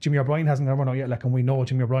I mean, Jimmy O'Brien hasn't got a run out yet. Like, and we know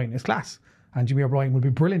Jimmy O'Brien is class, and Jimmy O'Brien will be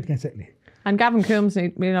brilliant against Italy. And Gavin Coombs,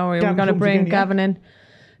 you know, we're Gavin going to Coombs bring again, yeah. Gavin in.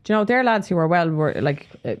 Do you know, they're lads who are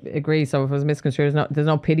agree. So if it was misconstrued, there's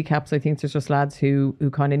no pity caps. I think there's just lads who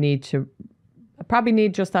kind of need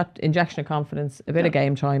just that injection of confidence, a bit of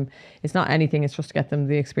game time. It's not anything, it's just to get them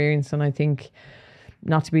the experience. And I think,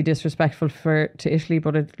 not to be disrespectful to Italy,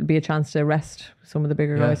 but it'll be a chance to rest some of the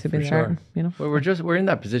bigger guys who've been starting, you know. Well, we're in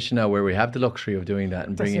that position now where we have the luxury of doing that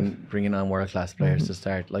and bringing on world class players to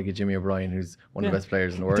start, like a Jimmy O'Brien, who's one of the best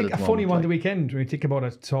players in the world. I think at the a funny moment, one like. the weekend when you think about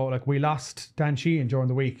it. So like we lost Dan Sheehan during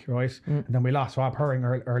the week, right? And then we lost Rob Herring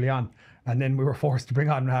early on. And then we were forced to bring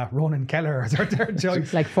on Ronan Keller as our third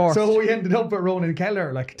choice. Like forced. So we ended up with Ronan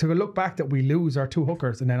Keller. Like to look back that we lose our two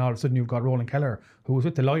hookers and then all of a sudden you've got Ronan Keller who was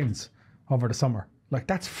with the Lions over the summer. Like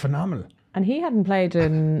that's phenomenal. And he hadn't played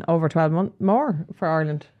in over 12 months more for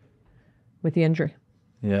Ireland with the injury.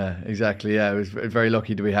 Yeah, exactly. Yeah, it was very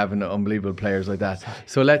lucky to be having unbelievable players like that.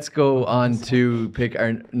 So let's go on to pick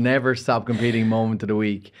our never stop competing moment of the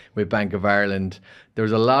week with Bank of Ireland. There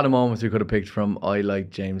was a lot of moments we could have picked from. I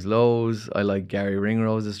like James Lowe's, I like Gary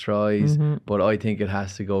Ringrose's tries, but I think it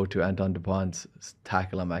has to go to Antoine Dupont's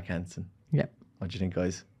tackle on Mack Hansen. Yeah. What do you think,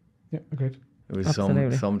 guys? Yeah, agreed. It was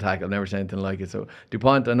Absolutely. some tackle. I've never seen anything like it. So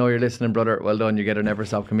Dupont, I know you're listening, brother. Well done. You get a never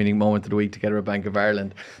stop competing moment of the week together with Bank of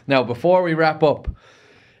Ireland. Now, before we wrap up,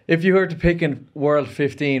 if you were to pick in World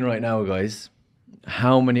 15 right now, guys,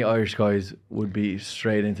 how many Irish guys would be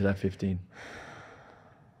straight into that 15?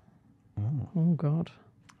 Oh, God.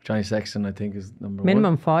 Johnny Sexton, I think, is number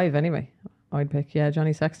Minimum one. 5 anyway. I'd pick,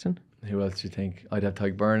 Johnny Sexton. Who else do you think? I'd have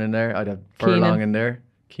Tyke Byrne in there. I'd have Furlong in there.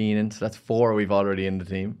 Keenan. So that's 4 we've already in the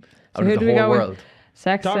team. So Out who of do the we whole go with? world.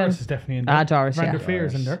 Sexton. Doris is definitely in there. Doris, Vander yeah.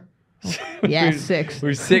 Fear's in there. Yeah, 6.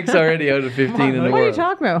 We're 6 already out of 15 in the What are you world.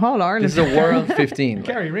 talking about? Whole Ireland. This is a world 15. like.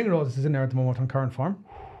 Gary Ringrose is in there at the moment on current form.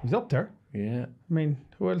 He's up there. Yeah. I mean,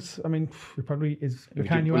 who else? I mean, he probably is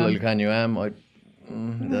Lucanio.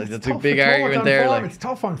 That's a big It's tough argument on there. form. Like, It's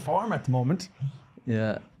tough on form at the moment.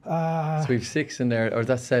 yeah. So we've 6 in there, or is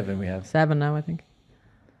that 7 we have? 7 now, I think.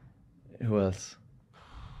 Who else?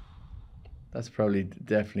 That's probably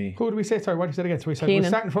definitely. Who do we say? Sorry, what did you say again? So we said Keenan. we're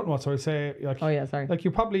starting front one. So we say like. Oh, yeah, sorry. Like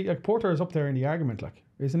you probably like Porter is up there in the argument, like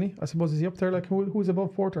isn't he? I suppose is he up there? Like who's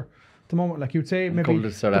above Porter at the moment? Like you'd say maybe couple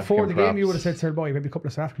of South before the African game you would have props. said Sir Boy, maybe a couple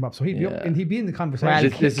of South African props. So he'd be up Yeah. and he'd be in the Well, conversation.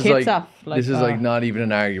 This is kits like off, like, this is like not even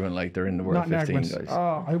an argument. Like they're in the world Not an 15, argument.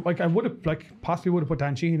 guys. I would have like possibly would have put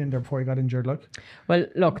Dan Sheehan in there before he got injured. Like Well,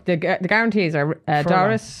 look, the guarantees are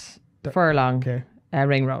Doris, Furlong, okay,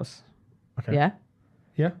 Ringrose. okay, Yeah?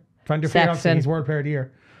 yeah. Van der Veer, obviously, Sexton. he's World Player of the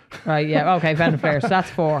Year. Right, yeah. Okay, Van der Veer. So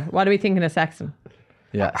that's 4. What are we thinking of Sexton?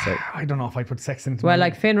 Yeah. So I don't know if I put Sexton. into Well, my-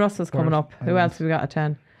 like Finn Russell's coming up. I Who don't else have we got at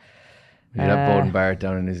 10? you could have Bowden Barrett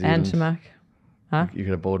down in New Zealand. Antoine. You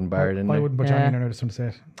could have Bowden Barrett in I there. wouldn't put Johnny in there. I just want to say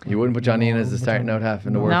it. You wouldn't put Johnny in No, as the I wouldn't put starting Johnny. out half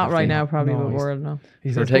in the No. world. Not right 15. now, probably, No, but he's- World, no.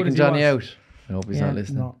 He's We're as good taking as he Johnny was. out. I hope he's Yeah. not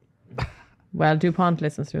listening. No. Well, Dupont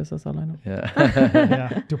listens to us, that's all I know. Yeah.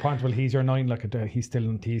 Yeah, Dupont. Well, he's your 9. Like he's still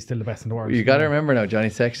the best in the world. You got to remember now, Johnny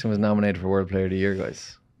Sexton was nominated for World Player of the Year,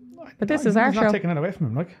 guys. But this is our He's show. not taking that away from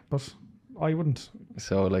him, like, but I wouldn't.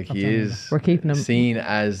 So like he saying is We're keeping him- seen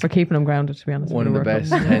as We're keeping him grounded, to be honest. one of the We're-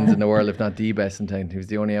 best 10s in the world, if not the best in 10. He was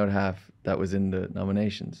the only out half that was in the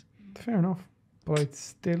nominations. Fair enough, but I'd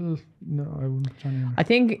still no. I wouldn't put Johnny in there. I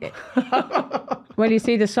think, well, you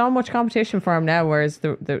see, there's so much competition for him now, whereas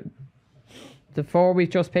the 4 we've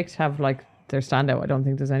just picked have like their standout. I don't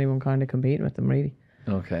think there's anyone kind of competing with them, really.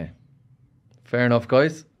 Okay. Fair enough,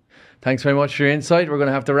 guys. Thanks very much for your insight. We're going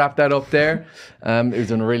to have to wrap that up there. It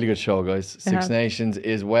was a really good show, guys. Six Nations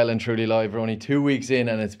is well and truly live. We're only 2 weeks in,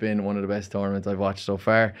 and it's been one of the best tournaments I've watched so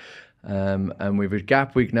far. And we've a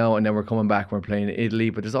gap week now, and then we're coming back. We're playing Italy,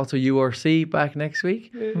 but there's also URC back next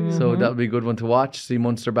week. So that'll be a good one to watch. See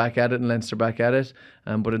Munster back at it and Leinster back at it.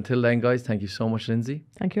 But until then, guys, thank you so much, Lindsay.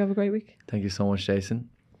 Thank you. Have a great week. Thank you so much, Jason.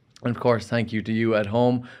 And of course, thank you to you at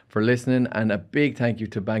home for listening, and a big thank you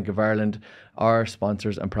to Bank of Ireland, our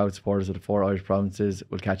sponsors and proud supporters of the 4 Irish provinces.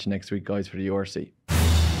 We'll catch you next week, guys, for the URC.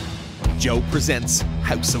 Joe presents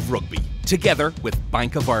House of Rugby, together with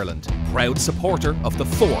Bank of Ireland, proud supporter of the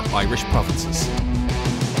 4 Irish provinces.